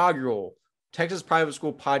inaugural Texas Private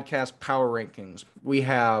School Podcast Power Rankings. We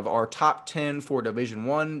have our top 10 for Division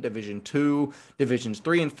 1, Division 2, Divisions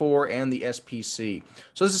 3 and 4, and the SPC.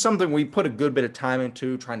 So this is something we put a good bit of time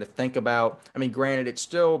into trying to think about. I mean, granted,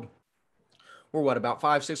 we're about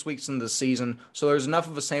 5-6 weeks into the season, so there's enough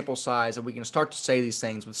of a sample size that we can start to say these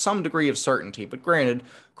things with some degree of certainty. But granted,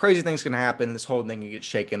 crazy things can happen. This whole thing can get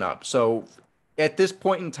shaken up. So at this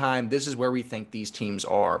point in time, this is where we think these teams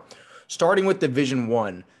are. Starting with Division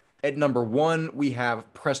 1. At number 1, we have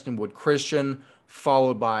Prestonwood Christian,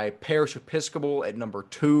 followed by Parish Episcopal at number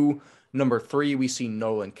 2. Number 3, we see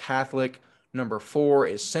Nolan Catholic. Number 4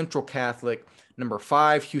 is Central Catholic. Number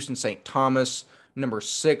 5, Houston St. Thomas. Number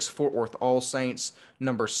 6, Fort Worth All Saints.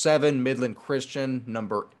 Number 7, Midland Christian.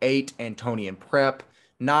 Number 8, Antonian Prep.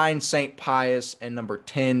 9, St. Pius. And number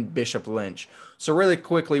 10, Bishop Lynch. So really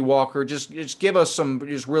quickly, Walker, just give us some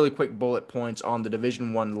just really quick bullet points on the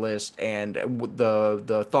Division I list and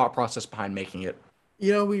the thought process behind making it. We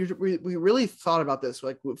really thought about this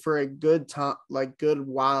like for a good time, like good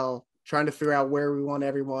while, trying to figure out where we want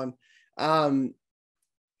everyone. I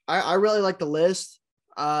really like the list.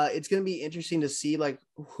 It's going to be interesting to see like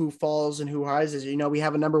who falls and who rises. We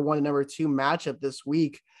have a number 1 and number 2 matchup this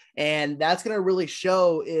week, and that's going to really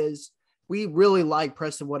show is we really like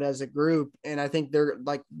Prestonwood as a group, and I think they're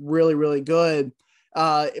like really, really good.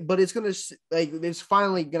 But it's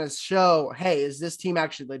finally going to show, hey, is this team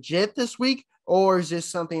actually legit this week, or is this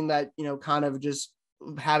something that, kind of just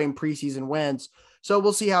having preseason wins? So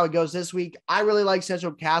we'll see how it goes this week. I really like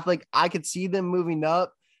Central Catholic. I could see them moving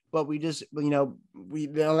up, but we just,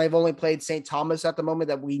 they've only played St. Thomas at the moment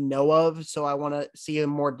that we know of. So I want to see a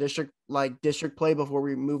more district play before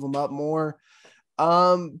we move them up more.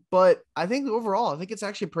 But I think overall, I think it's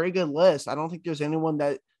actually a pretty good list. I don't think there's anyone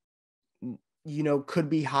that, could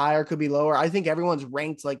be higher, could be lower. I think everyone's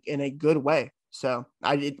ranked like in a good way. So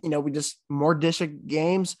we just more district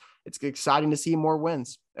games. It's exciting to see more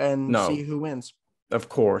wins and see who wins. Of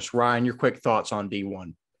course. Ryan, your quick thoughts on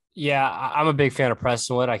D1. Yeah, I'm a big fan of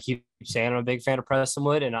Prestonwood. I keep saying I'm a big fan of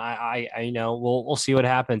Prestonwood, and I we'll see what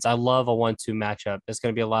happens. I love a 1-2 matchup. It's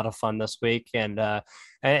going to be a lot of fun this week, and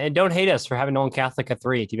don't hate us for having Nolan Catholic at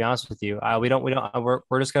 3. To be honest with you,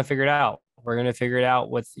 we're just going to figure it out. We're going to figure it out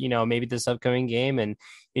with maybe this upcoming game, and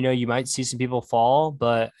you might see some people fall,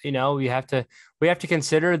 but we have to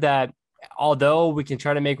consider that. Although we can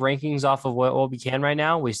try to make rankings off of what we can right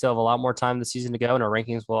now, we still have a lot more time this season to go, and our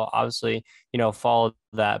rankings will obviously, follow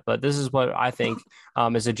that. But this is what I think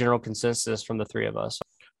is a general consensus from the 3 of us.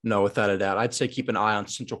 No, without a doubt. I'd say keep an eye on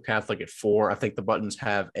Central Catholic at 4. I think the Buttons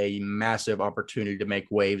have a massive opportunity to make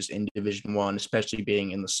waves in Division I, especially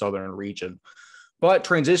being in the southern region. But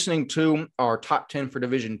transitioning to our top 10 for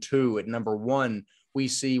Division II, at number 1, we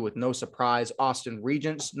see, with no surprise, Austin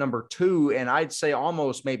Regents. Number 2, and I'd say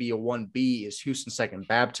almost maybe a 1B, is Houston Second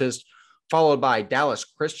Baptist, followed by Dallas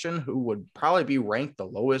Christian, who would probably be ranked the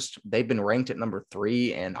lowest. They've been ranked at number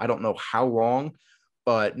 3, and I don't know how long.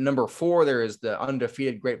 But number 4, there is the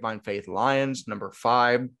undefeated Grapevine Faith Lions. Number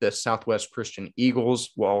 5, the Southwest Christian Eagles,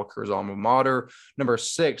 Walker's alma mater. Number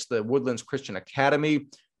 6, the Woodlands Christian Academy.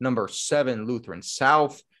 Number 7, Lutheran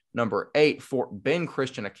South. Number 8, Fort Bend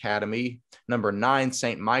Christian Academy. Number 9,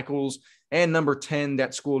 St. Michael's. And number 10,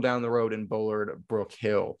 that school down the road in Bullard, Brook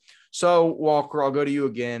Hill. So, Walker, I'll go to you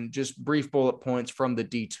again. Just brief bullet points from the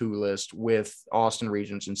D2 list with Austin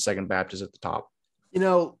Regents and Second Baptist at the top.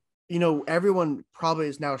 Everyone probably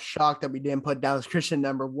is now shocked that we didn't put Dallas Christian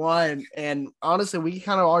number 1. And honestly, we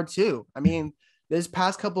kind of are too. I mean, this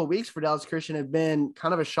past couple of weeks for Dallas Christian have been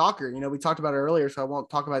kind of a shocker. We talked about it earlier, so I won't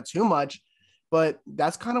talk about it too much, but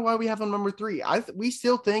that's kind of why we have them number 3. We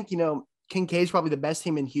still think, Kincaid's probably the best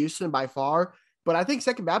team in Houston by far, but I think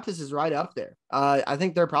Second Baptist is right up there. I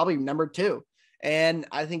think they're probably number 2. And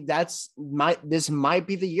I think this might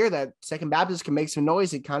be the year that Second Baptist can make some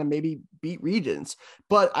noise and kind of maybe beat Regents.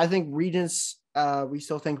 But I think Regents, we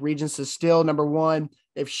still think Regents is still number 1.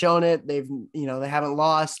 They've shown it. They haven't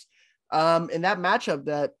lost. In that matchup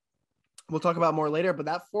that we'll talk about more later, but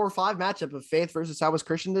that 4 or 5 matchup of Faith versus Southwest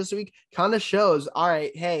Christian this week kind of shows, all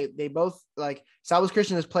right, hey, they both Southwest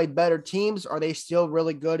Christian has played better teams. Are they still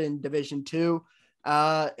really good in Division II?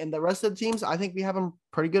 And the rest of the teams, I think we have them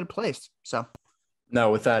pretty good placed. So. No,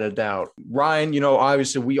 without a doubt. Ryan,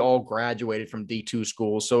 obviously we all graduated from D2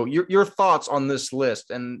 schools. So your thoughts on this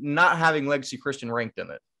list and not having Legacy Christian ranked in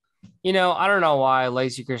it? I don't know why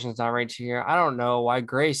Legacy Christian's not ranked here. I don't know why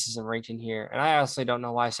Grace isn't ranked in here. And I honestly don't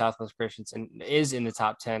know why Southwest Christian is in the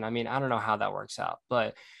top 10. I mean, I don't know how that works out.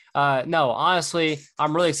 But no, honestly,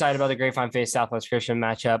 I'm really excited about the Grapevine Faith Southwest Christian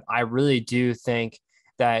matchup. I really do think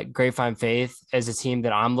that Grapevine Faith is a team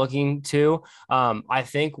that I'm looking to. I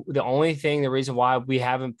think the reason why we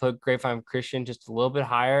haven't put Grapevine Christian just a little bit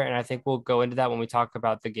higher, and I think we'll go into that when we talk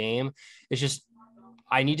about the game, is just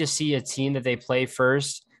I need to see a team that they play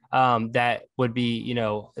first that would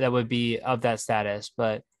be of that status.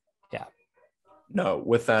 But yeah. No,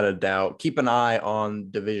 without a doubt. Keep an eye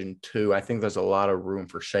on Division II. I think there's a lot of room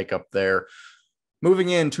for shakeup there. Moving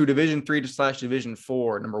into Division III / Division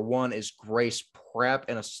IV, number 1 is Grace Prep,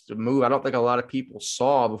 and a move I don't think a lot of people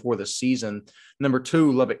saw before the season. Number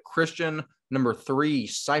 2, Lubbock Christian. Number 3,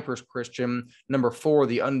 Cypress Christian. Number 4,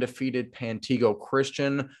 the undefeated Pantego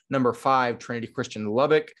Christian. Number 5, Trinity Christian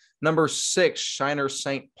Lubbock. Number 6, Shiner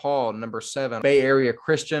St. Paul. Number 7, Bay Area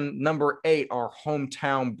Christian. Number 8, our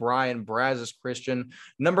hometown Bryan Brazos Christian.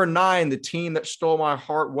 Number 9, the team that stole my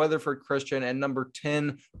heart, Weatherford Christian. And number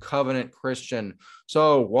 10, Covenant Christian.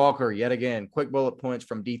 So, Walker, yet again, quick bullet points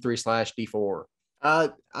from D3 / D4.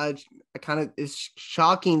 I kind of, it's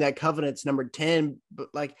shocking that Covenant's number 10, but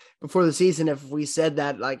before the season, if we said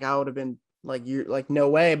that, I would have been no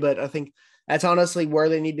way. But I think that's honestly where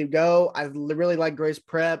they need to go. I really like Grace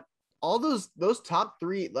Prep. All those top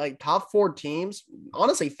 3, top 4 teams,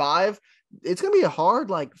 honestly 5, it's going to be a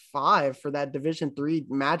hard 5 for that Division III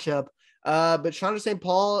matchup. But Shiner St.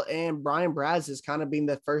 Paul and Bryan Brazos kind of being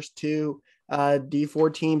the first 2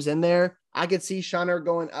 D4 teams in there. I could see Shiner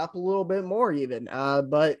going up a little bit more even.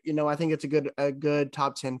 But I think it's a good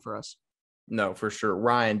top 10 for us. No, for sure.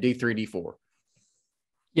 Ryan, D3, D4.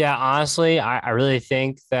 Yeah, honestly, I really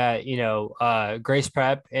think that, Grace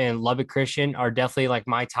Prep and Lubbock Christian are definitely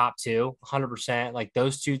my top 2, 100%.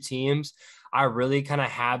 Those 2 teams, I really kind of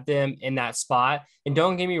have them in that spot. And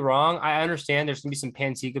don't get me wrong, I understand there's going to be some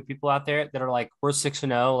Pantego people out there that are we're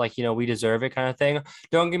 6-0, we deserve it kind of thing.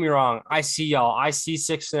 Don't get me wrong. I see y'all. I see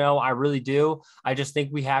 6-0. I really do. I just think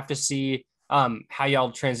we have to see how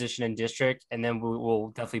y'all transition in district, and then we'll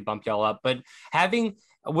definitely bump y'all up. But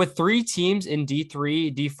with 3 teams in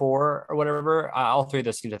D3, D4, or whatever, all 3 of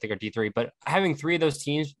those teams I think are D3, but having 3 of those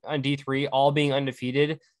teams on D3 all being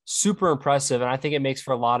undefeated, super impressive. And I think it makes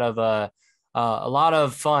for a lot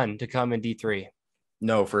of fun to come in D3.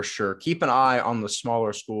 No, for sure. Keep an eye on the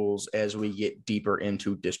smaller schools as we get deeper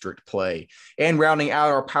into district play. And rounding out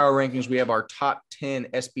our power rankings, we have our top 10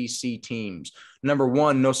 SBC teams. Number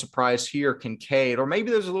 1, no surprise here, Kincaid, or maybe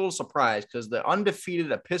there's a little surprise because the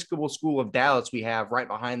undefeated Episcopal School of Dallas we have right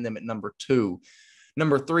behind them at number 2.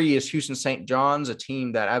 Number 3 is Houston St. John's, a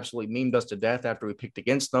team that absolutely memed us to death after we picked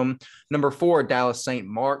against them. Number 4, Dallas St.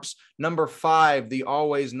 Mark's. Number 5, the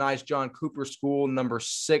always nice John Cooper School. Number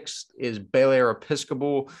 6 is Bel Air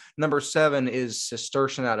Episcopal. Number 7 is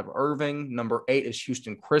Cistercian out of Irving. Number 8 is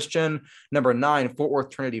Houston Christian. Number 9, Fort Worth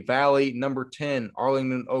Trinity Valley. Number 10,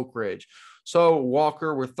 Arlington Oak Ridge. So,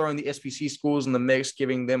 Walker, we're throwing the SBC schools in the mix,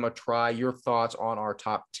 giving them a try. Your thoughts on our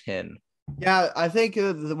top 10? Yeah, I think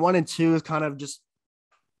the 1 and 2 is kind of just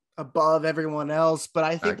above everyone else, but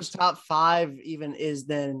I think the top 5 even is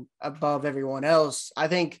then above everyone else. I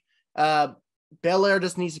think Bel Air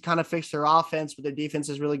just needs to kind of fix their offense, but their defense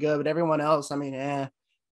is really good. But everyone else, I mean,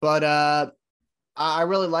 But I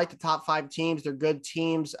really like the top 5 teams. They're good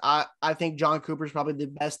teams. I think John Cooper is probably the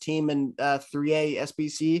best team in 3A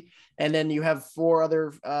SBC. And then you have 4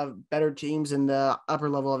 other better teams in the upper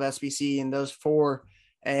level of SBC, and those 4.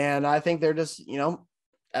 And I think they're just,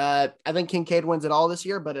 I think Kincaid wins it all this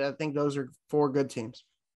year, but I think those are 4 good teams.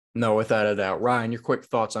 No, without a doubt. Ryan, your quick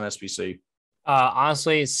thoughts on SBC?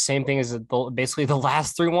 Honestly, it's the same thing as basically the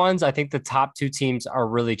last 3 ones. I think the top 2 teams are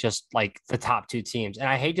really just like the top 2 teams. And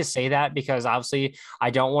I hate to say that because obviously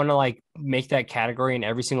I don't want to like make that category in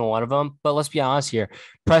every single one of them. But let's be honest here.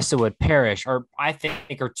 Prestonwood, Parrish, or I think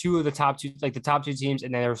are 2 of the top 2, like the top 2 teams,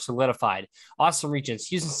 and then they're solidified. Austin Regents,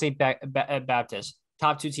 Houston State Baptist,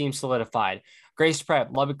 top 2 teams solidified. Grace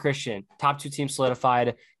Prep, Lubbock Christian, top 2 teams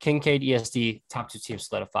solidified. Kincaid ESD, top 2 teams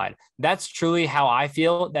solidified. That's truly how I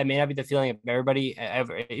feel. That may not be the feeling of everybody,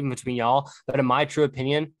 in between y'all, but in my true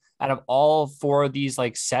opinion, out of all 4 of these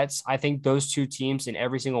like sets, I think those 2 teams in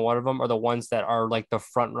every single one of them are the ones that are like the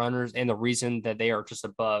front runners, and the reason that they are just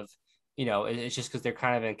above, it's just because they're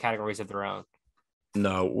kind of in categories of their own.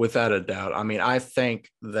 No, without a doubt. I mean, I think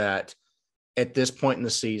that at this point in the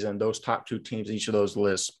season, those top 2 teams in each of those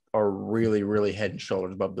lists are really, really head and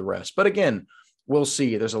shoulders above the rest. But again, we'll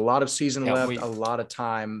see. There's a lot of season left, a lot of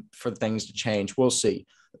time for things to change. We'll see.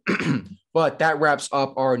 But that wraps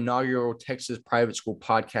up our inaugural Texas Private School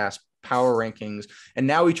Podcast Power Rankings. And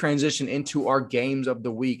now we transition into our games of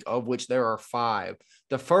the week, of which there are 5.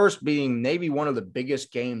 The first being maybe one of the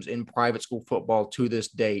biggest games in private school football to this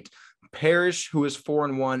date. Parrish, who is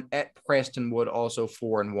 4-1, at Prestonwood, also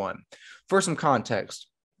 4-1. For some context,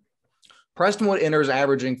 Prestonwood enters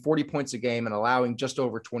averaging 40 points a game and allowing just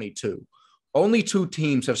over 22. Only 2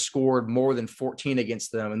 teams have scored more than 14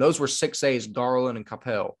 against them, and those were 6A's Garland and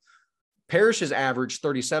Capel. Parrish has averaged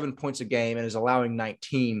 37 points a game and is allowing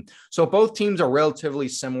 19. So both teams are relatively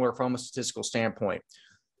similar from a statistical standpoint.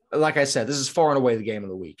 Like I said, this is far and away the game of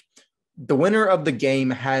the week. The winner of the game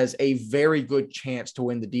has a very good chance to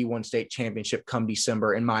win the D1 state championship come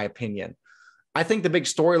December, in my opinion. I think the big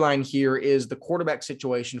storyline here is the quarterback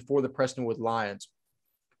situation for the Prestonwood Lions.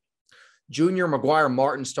 Junior McGuire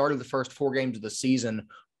Martin started the first 4 games of the season,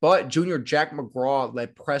 but junior Jack McGraw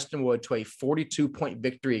led Prestonwood to a 42-point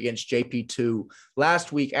victory against JP2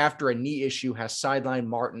 last week after a knee issue has sidelined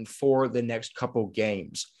Martin for the next couple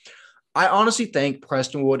games. I honestly think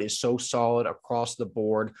Prestonwood is so solid across the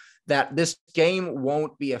board that this game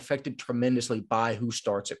won't be affected tremendously by who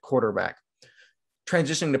starts at quarterback.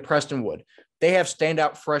 Transitioning to Prestonwood, they have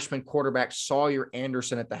standout freshman quarterback Sawyer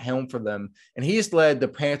Anderson at the helm for them, and he has led the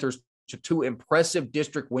Panthers to 2 impressive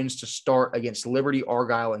district wins to start against Liberty,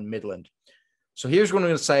 Argyle, and Midland. So here's what I'm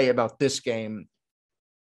going to say about this game.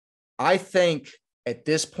 I think at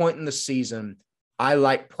this point in the season, I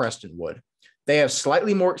like Prestonwood. They have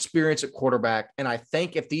slightly more experience at quarterback, and I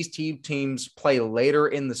think if these teams play later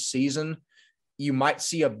in the season, you might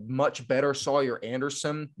see a much better Sawyer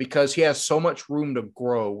Anderson because he has so much room to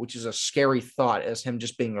grow, which is a scary thought as him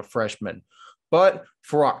just being a freshman. But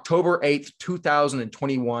for October 8th,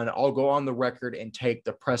 2021, I'll go on the record and take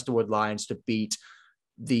the Prestonwood Lions to beat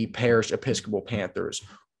the Parrish Episcopal Panthers.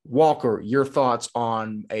 Walker, your thoughts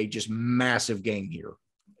on a just massive game here?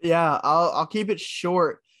 Yeah, I'll keep it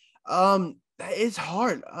short. It's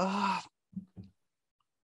hard.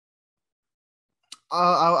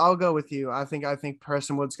 I'll go with you. I think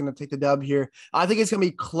Prestonwood's going to take the dub here. I think it's going to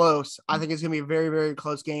be close. I think it's going to be a very, very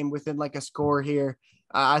close game within like a score here.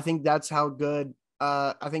 I think that's how good.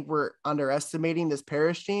 I think we're underestimating this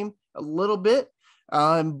Parrish team a little bit.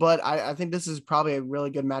 But I think this is probably a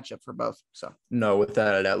really good matchup for both. So no,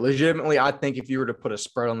 without a doubt. Legitimately, I think if you were to put a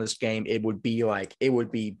spread on this game, it would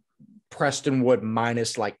be Prestonwood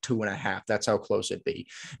minus like 2.5. That's how close it'd be.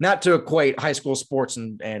 Not to equate high school sports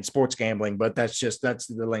and sports gambling, but that's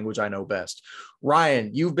the language I know best.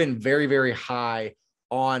 Ryan, you've been very, very high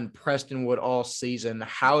on Prestonwood all season.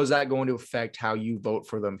 How is that going to affect how you vote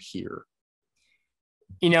for them here?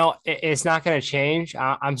 It's not going to change.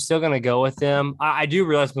 I'm still going to go with them. I do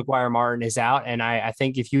realize McGuire Martin is out. And I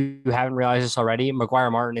think if you haven't realized this already,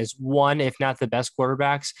 McGuire Martin is one, if not the best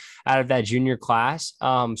quarterbacks out of that junior class.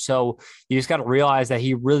 So you just got to realize that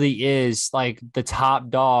he really is like the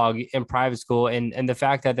top dog in private school. And the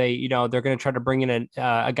fact that they're going to try to bring in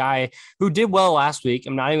a guy who did well last week.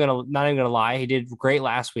 I'm not even going to lie. He did great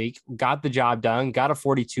last week, got the job done, got a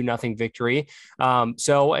 42-0 victory.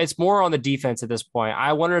 So it's more on the defense at this point.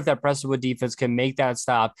 I wonder if that Prestonwood defense can make that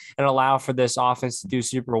stop and allow for this offense to do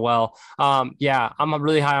super well. I'm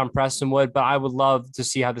really high on Prestonwood, but I would love to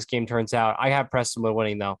see how this game turns out. I have Prestonwood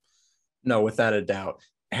winning though. No, without a doubt.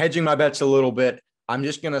 Hedging my bets a little bit, I'm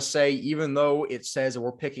just going to say, even though it says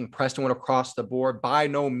we're picking Prestonwood across the board, by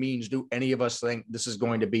no means do any of us think this is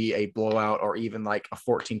going to be a blowout or even like a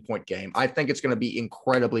 14-point game. I think it's going to be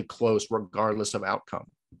incredibly close regardless of outcome.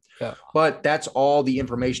 Yeah. But that's all the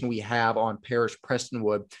information we have on Parish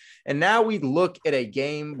Prestonwood. And now we look at a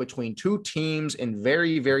game between two teams in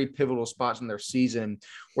very, very pivotal spots in their season.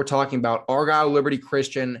 We're talking about Argyle Liberty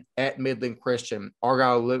Christian at Midland Christian.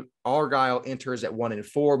 Argyle enters at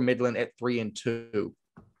 1-4, Midland at 3-2.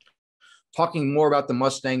 Talking more about the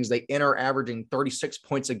Mustangs, they enter averaging 36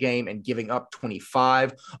 points a game and giving up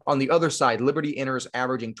 25. On the other side, Liberty enters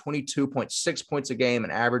averaging 22.6 points a game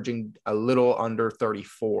and averaging a little under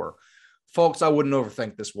 34. Folks, I wouldn't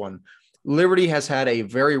overthink this one. Liberty has had a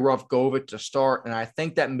very rough go of it to start, and I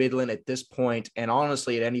think that Midland at this point, and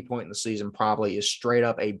honestly at any point in the season, probably is straight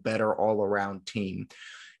up a better all-around team.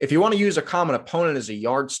 If you want to use a common opponent as a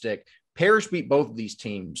yardstick, Parish beat both of these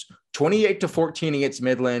teams 28-14 against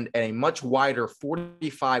Midland and a much wider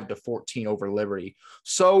 45-14 over Liberty.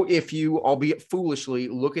 So if you, albeit foolishly,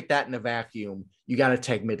 look at that in a vacuum, you got to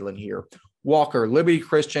take Midland here. Walker, Liberty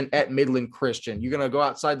Christian at Midland Christian. You're going to go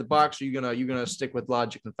outside the box, or you're going to stick with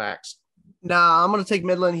logic and facts? Nah, I'm going to take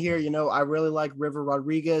Midland here. I really like River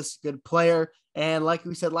Rodriguez, good player. And like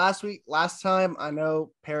we said last time, I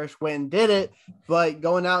know Parish went and did it, but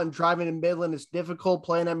going out and driving in Midland is difficult.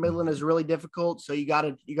 Playing at Midland is really difficult. So you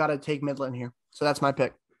gotta take Midland here. So that's my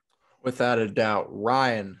pick. Without a doubt.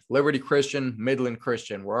 Ryan, Liberty Christian, Midland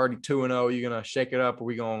Christian. We're already 2-0. You going to shake it up, or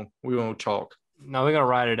we going to chalk? No, we're going to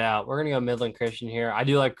ride it out. We're going to go Midland Christian here. I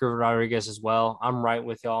do like River Rodriguez as well. I'm right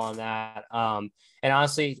with y'all on that. And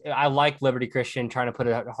honestly, I like Liberty Christian trying to put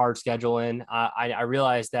a hard schedule in. I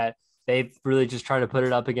realize that they've really just tried to put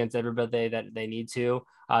it up against everybody that they need to.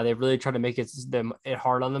 They've really tried to make it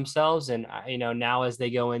hard on themselves. And, now as they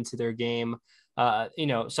go into their game,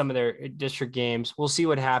 some of their district games, we'll see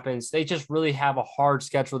what happens. They just really have a hard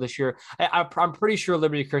schedule this year. I'm pretty sure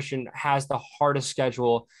Liberty Christian has the hardest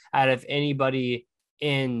schedule out of anybody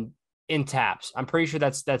in TAPS. I'm pretty sure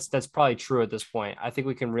that's probably true at this point. I think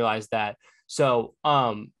we can realize that. So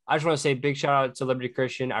I just want to say big shout out to Liberty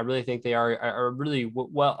Christian. I really think they are really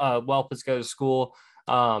well put together school.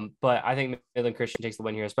 But I think Midland Christian takes the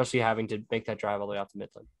win here, especially having to make that drive all the way out to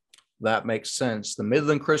Midland. That makes sense. The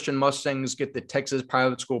Midland Christian Mustangs get the Texas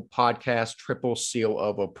Private School Podcast triple seal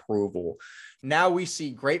of approval. Now we see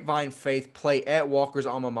Grapevine Faith play at Walker's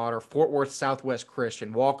alma mater, Fort Worth Southwest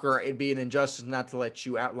Christian. Walker, it'd be an injustice not to let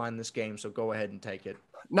you outline this game, so go ahead and take it.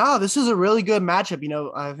 No, this is a really good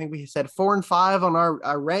matchup. I think we said 4-5 on our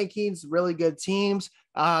rankings, really good teams.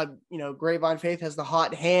 Grapevine Faith has the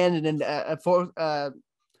hot hand, and then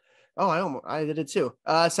I did it too.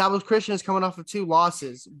 Southwest Christian is coming off of 2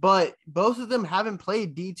 losses, but both of them haven't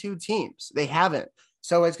played D2 teams. They haven't.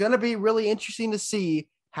 So it's going to be really interesting to see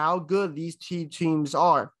how good these two teams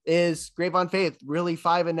are. Is Grapevine Faith really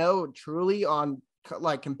 5-0 truly on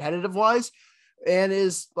like competitive wise? And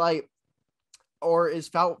is Fort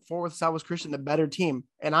Worth Southwest Christian the better team?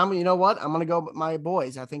 And I'm going to go with my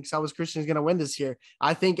boys. I think Southwest Christian is going to win this year.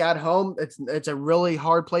 I think at home, it's a really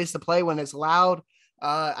hard place to play when it's loud.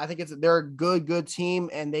 I think they're a good team,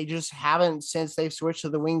 and they just haven't, since they've switched to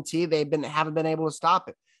the wing T, haven't been able to stop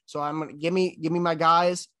it. So I'm going to give me my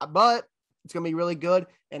guys, but it's going to be really good.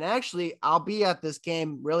 And actually, I'll be at this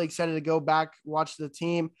game, really excited to go back, watch the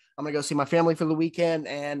team. I'm going to go see my family for the weekend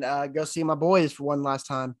and go see my boys for one last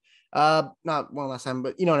time. Not one last time,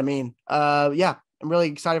 but you know what I mean? Yeah, I'm really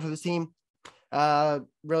excited for this team.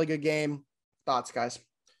 Really good game. Thoughts, guys?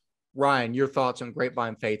 Ryan, your thoughts on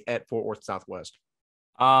Grapevine Faith at Fort Worth Southwest?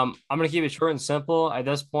 I'm going to keep it short and simple at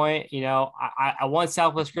this point. I want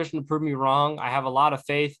Southwest Christian to prove me wrong. I have a lot of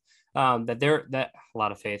faith I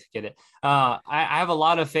have a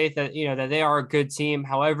lot of faith that they are a good team.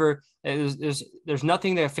 However, there's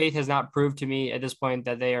nothing that Faith has not proved to me at this point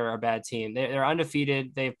that they are a bad team. They're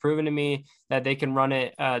undefeated. They've proven to me that they can run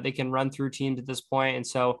it. They can run through teams at this point. And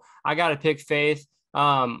so I got to pick Faith.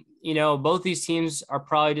 Both these teams are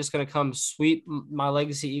probably just going to come sweep my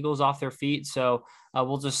Legacy Eagles off their feet. So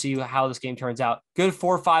we'll just see how this game turns out. Good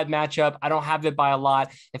 4-5 matchup. I don't have it by a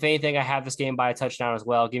lot. If anything, I have this game by a touchdown as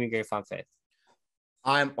well. Give me Grapevine Faith.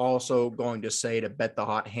 I'm also going to say to bet the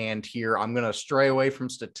hot hand here. I'm going to stray away from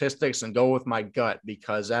statistics and go with my gut,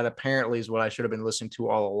 because that apparently is what I should have been listening to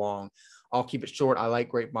all along. I'll keep it short. I like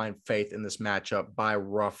Grapevine Faith in this matchup by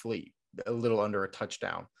roughly a little under a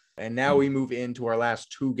touchdown. And now we move into our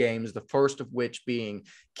last 2 games, the first of which being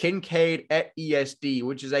Kincaid at ESD,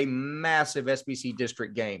 which is a massive SBC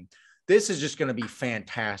district game. This is just going to be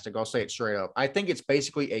fantastic. I'll say it straight up. I think it's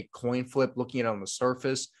basically a coin flip looking at it on the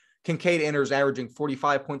surface. Kincaid enters averaging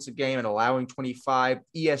 45 points a game and allowing 25.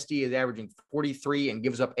 ESD is averaging 43 and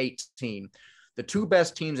gives up 18. The two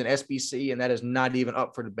best teams in SBC, and that is not even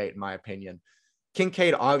up for debate, in my opinion.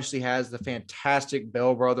 Kincaid obviously has the fantastic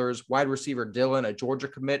Bell brothers, wide receiver Dylan, a Georgia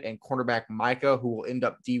commit, and cornerback Micah, who will end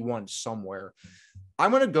up D1 somewhere.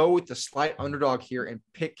 I'm going to go with the slight underdog here and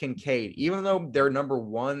pick Kincaid. Even though they're number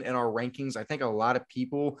one in our rankings, I think a lot of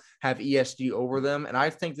people have ESD over them, and I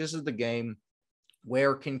think this is the game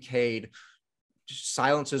where Kincaid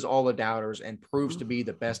silences all the doubters and proves to be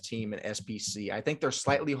the best team in SBC. I think their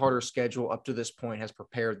slightly harder schedule up to this point has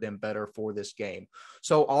prepared them better for this game.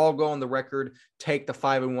 So I'll go on the record, take the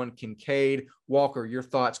 5-1 Kincaid. Walker, your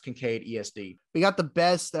thoughts, Kincaid, ESD. We got the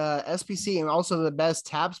best SBC and also the best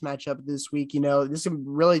TAPS matchup this week. This is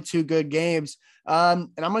really two good games. And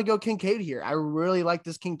I'm going to go Kincaid here. I really like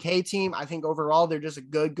this Kincaid team. I think overall they're just a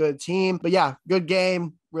good team. But yeah, good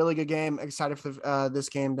game. Really good game. Excited for this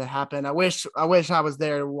game to happen. I wish I was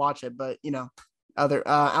there to watch it, but other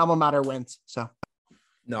alma mater wins. So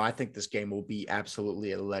no, I think this game will be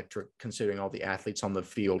absolutely electric considering all the athletes on the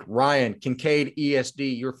field. Ryan, Kincaid,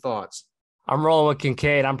 ESD, your thoughts? I'm rolling with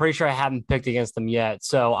Kincaid. I'm pretty sure I haven't picked against them yet.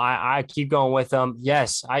 So I keep going with them.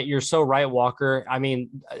 Yes, you're so right, Walker. I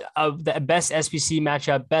mean, the best SBC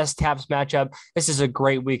matchup, best TAPS matchup. This is a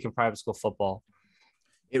great week in private school football.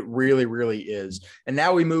 It really, really is. And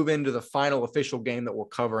now we move into the final official game that we're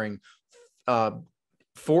covering.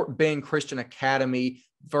 Fort Bend Christian Academy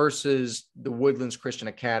versus the Woodlands Christian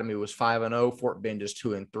Academy was 5-0. Fort Bend is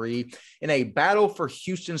 2-3 in a battle for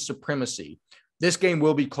Houston supremacy. This game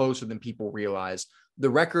will be closer than people realize. The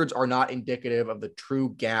records are not indicative of the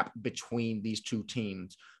true gap between these two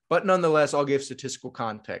teams, but nonetheless, I'll give statistical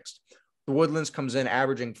context. The Woodlands comes in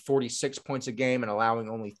averaging 46 points a game and allowing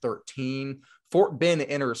only 13. Fort Bend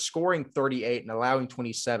enters scoring 38 and allowing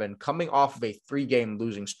 27, coming off of a 3-game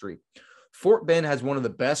losing streak. Fort Bend has one of the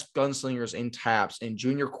best gunslingers in TAPS in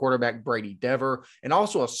junior quarterback Brady Dever, and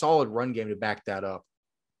also a solid run game to back that up.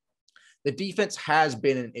 The defense has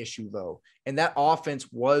been an issue, though, and that offense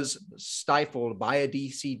was stifled by a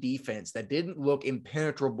DC defense that didn't look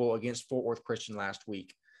impenetrable against Fort Worth Christian last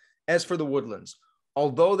week. As for the Woodlands,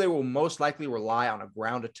 although they will most likely rely on a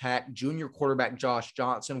ground attack, junior quarterback Josh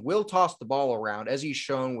Johnson will toss the ball around, as he's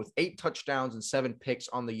shown with 8 touchdowns and 7 picks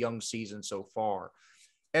on the young season so far.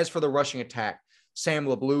 As for the rushing attack, Sam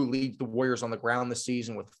LeBlue leads the Warriors on the ground this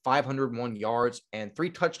season with 501 yards and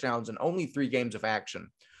 3 touchdowns in only 3 games of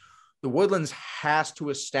action. The Woodlands has to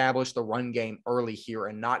establish the run game early here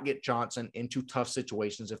and not get Johnson into tough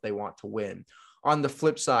situations if they want to win. On the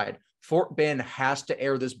flip side, Fort Bend has to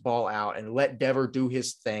air this ball out and let Dever do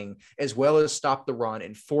his thing, as well as stop the run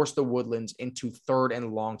and force the Woodlands into 3rd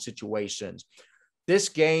and long situations. This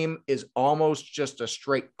game is almost just a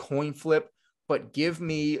straight coin flip, but give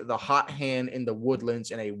me the hot hand in the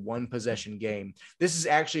Woodlands in a 1-possession game. This is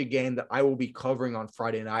actually a game that I will be covering on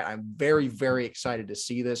Friday night. I'm very, very excited to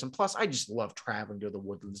see this. And plus, I just love traveling to the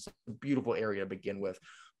Woodlands. It's a beautiful area to begin with.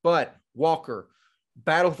 But Walker,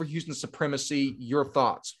 battle for Houston supremacy, your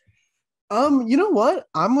thoughts? You know what?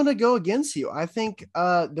 I'm gonna go against you. I think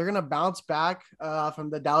they're gonna bounce back from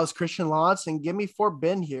the Dallas Christian loss and give me Fort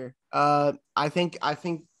Bend here. I think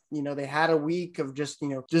they had a week of just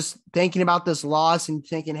thinking about this loss and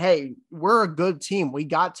thinking, hey, we're a good team. We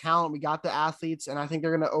got talent, we got the athletes, and I think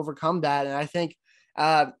they're gonna overcome that. And I think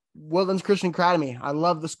Woodlands Christian Academy, I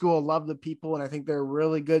love the school, love the people, and I think they're a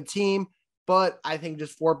really good team. But I think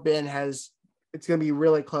just Fort Bend it's gonna be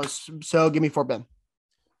really close. So give me Fort Bend.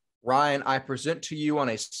 Ryan, I present to you on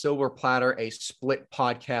a silver platter a split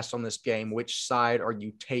podcast on this game. Which side are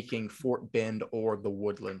you taking, Fort Bend or the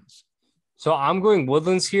Woodlands? So I'm going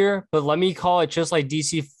Woodlands here, but let me call it just like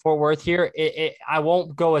DC Fort Worth here. I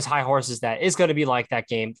won't go as high horse as that. It's going to be like that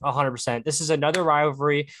game, 100%. This is another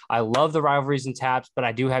rivalry. I love the rivalries and TAPS, but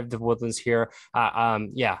I do have the Woodlands here.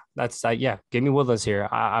 Give me Woodlands here.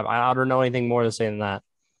 I don't know anything more to say than that.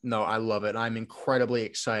 No, I love it. I'm incredibly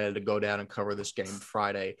excited to go down and cover this game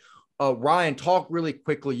Friday. Ryan, talk really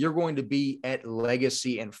quickly. You're going to be at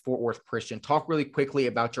Legacy and Fort Worth Christian. Talk really quickly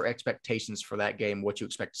about your expectations for that game, what you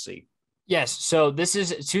expect to see. Yes. So this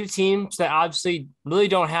is 2 teams that obviously really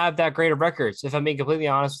don't have that great of records. If I'm being completely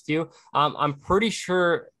honest with you, I'm pretty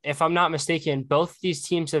sure, if I'm not mistaken, both these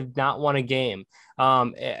teams have not won a game.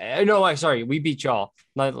 Sorry, we beat y'all.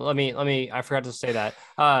 Let me, I forgot to say that.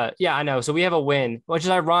 Yeah, I know. So we have a win, which is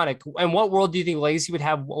ironic. In what world do you think Legacy would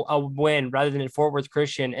have a win rather than at Fort Worth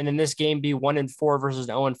Christian? And then this game be 1-4 versus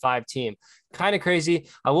an 0-5 team? kind of crazy.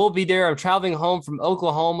 I will be there. I'm traveling home from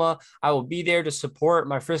Oklahoma. I will be there to support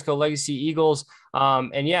my Frisco Legacy Eagles.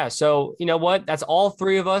 And yeah, so you know what? That's all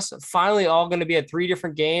three of us finally all going to be at three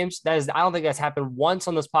different games. I don't think that's happened once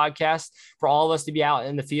on this podcast for all of us to be out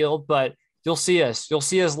in the field, but you'll see us. You'll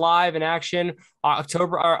see us live in action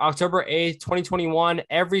October 8th, 2021.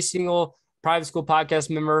 Every single private school podcast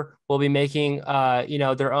member will be making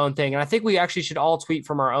their own thing. And I think we actually should all tweet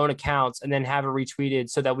from our own accounts and then have it retweeted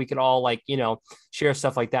so that we could all share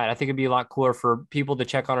stuff like that. I think it'd be a lot cooler for people to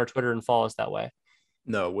check on our Twitter and follow us that way.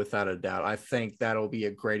 No, without a doubt. I think that'll be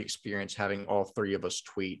a great experience having all three of us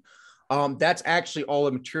tweet. That's actually all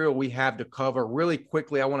the material we have to cover. Really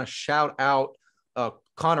quickly, I want to shout out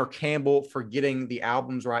Connor Campbell for getting the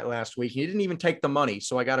albums right last week. He didn't even take the money,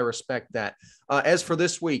 so I got to respect that. As for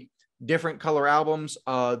this week, different color albums.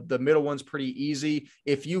 The middle one's pretty easy.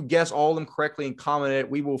 If you guess all of them correctly and comment it,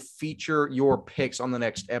 we will feature your picks on the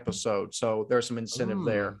next episode. So there's some incentive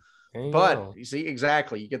there. But you see,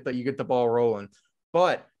 exactly, you get the ball rolling.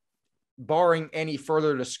 But barring any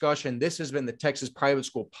further discussion, this has been the Texas Private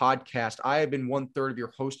School Podcast. I have been 1/3 of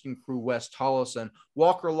your hosting crew, Wes Tollison.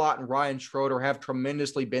 Walker Lott and Ryan Schroeder have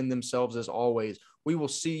tremendously been themselves as always. We will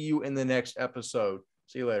see you in the next episode.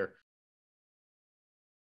 See you later.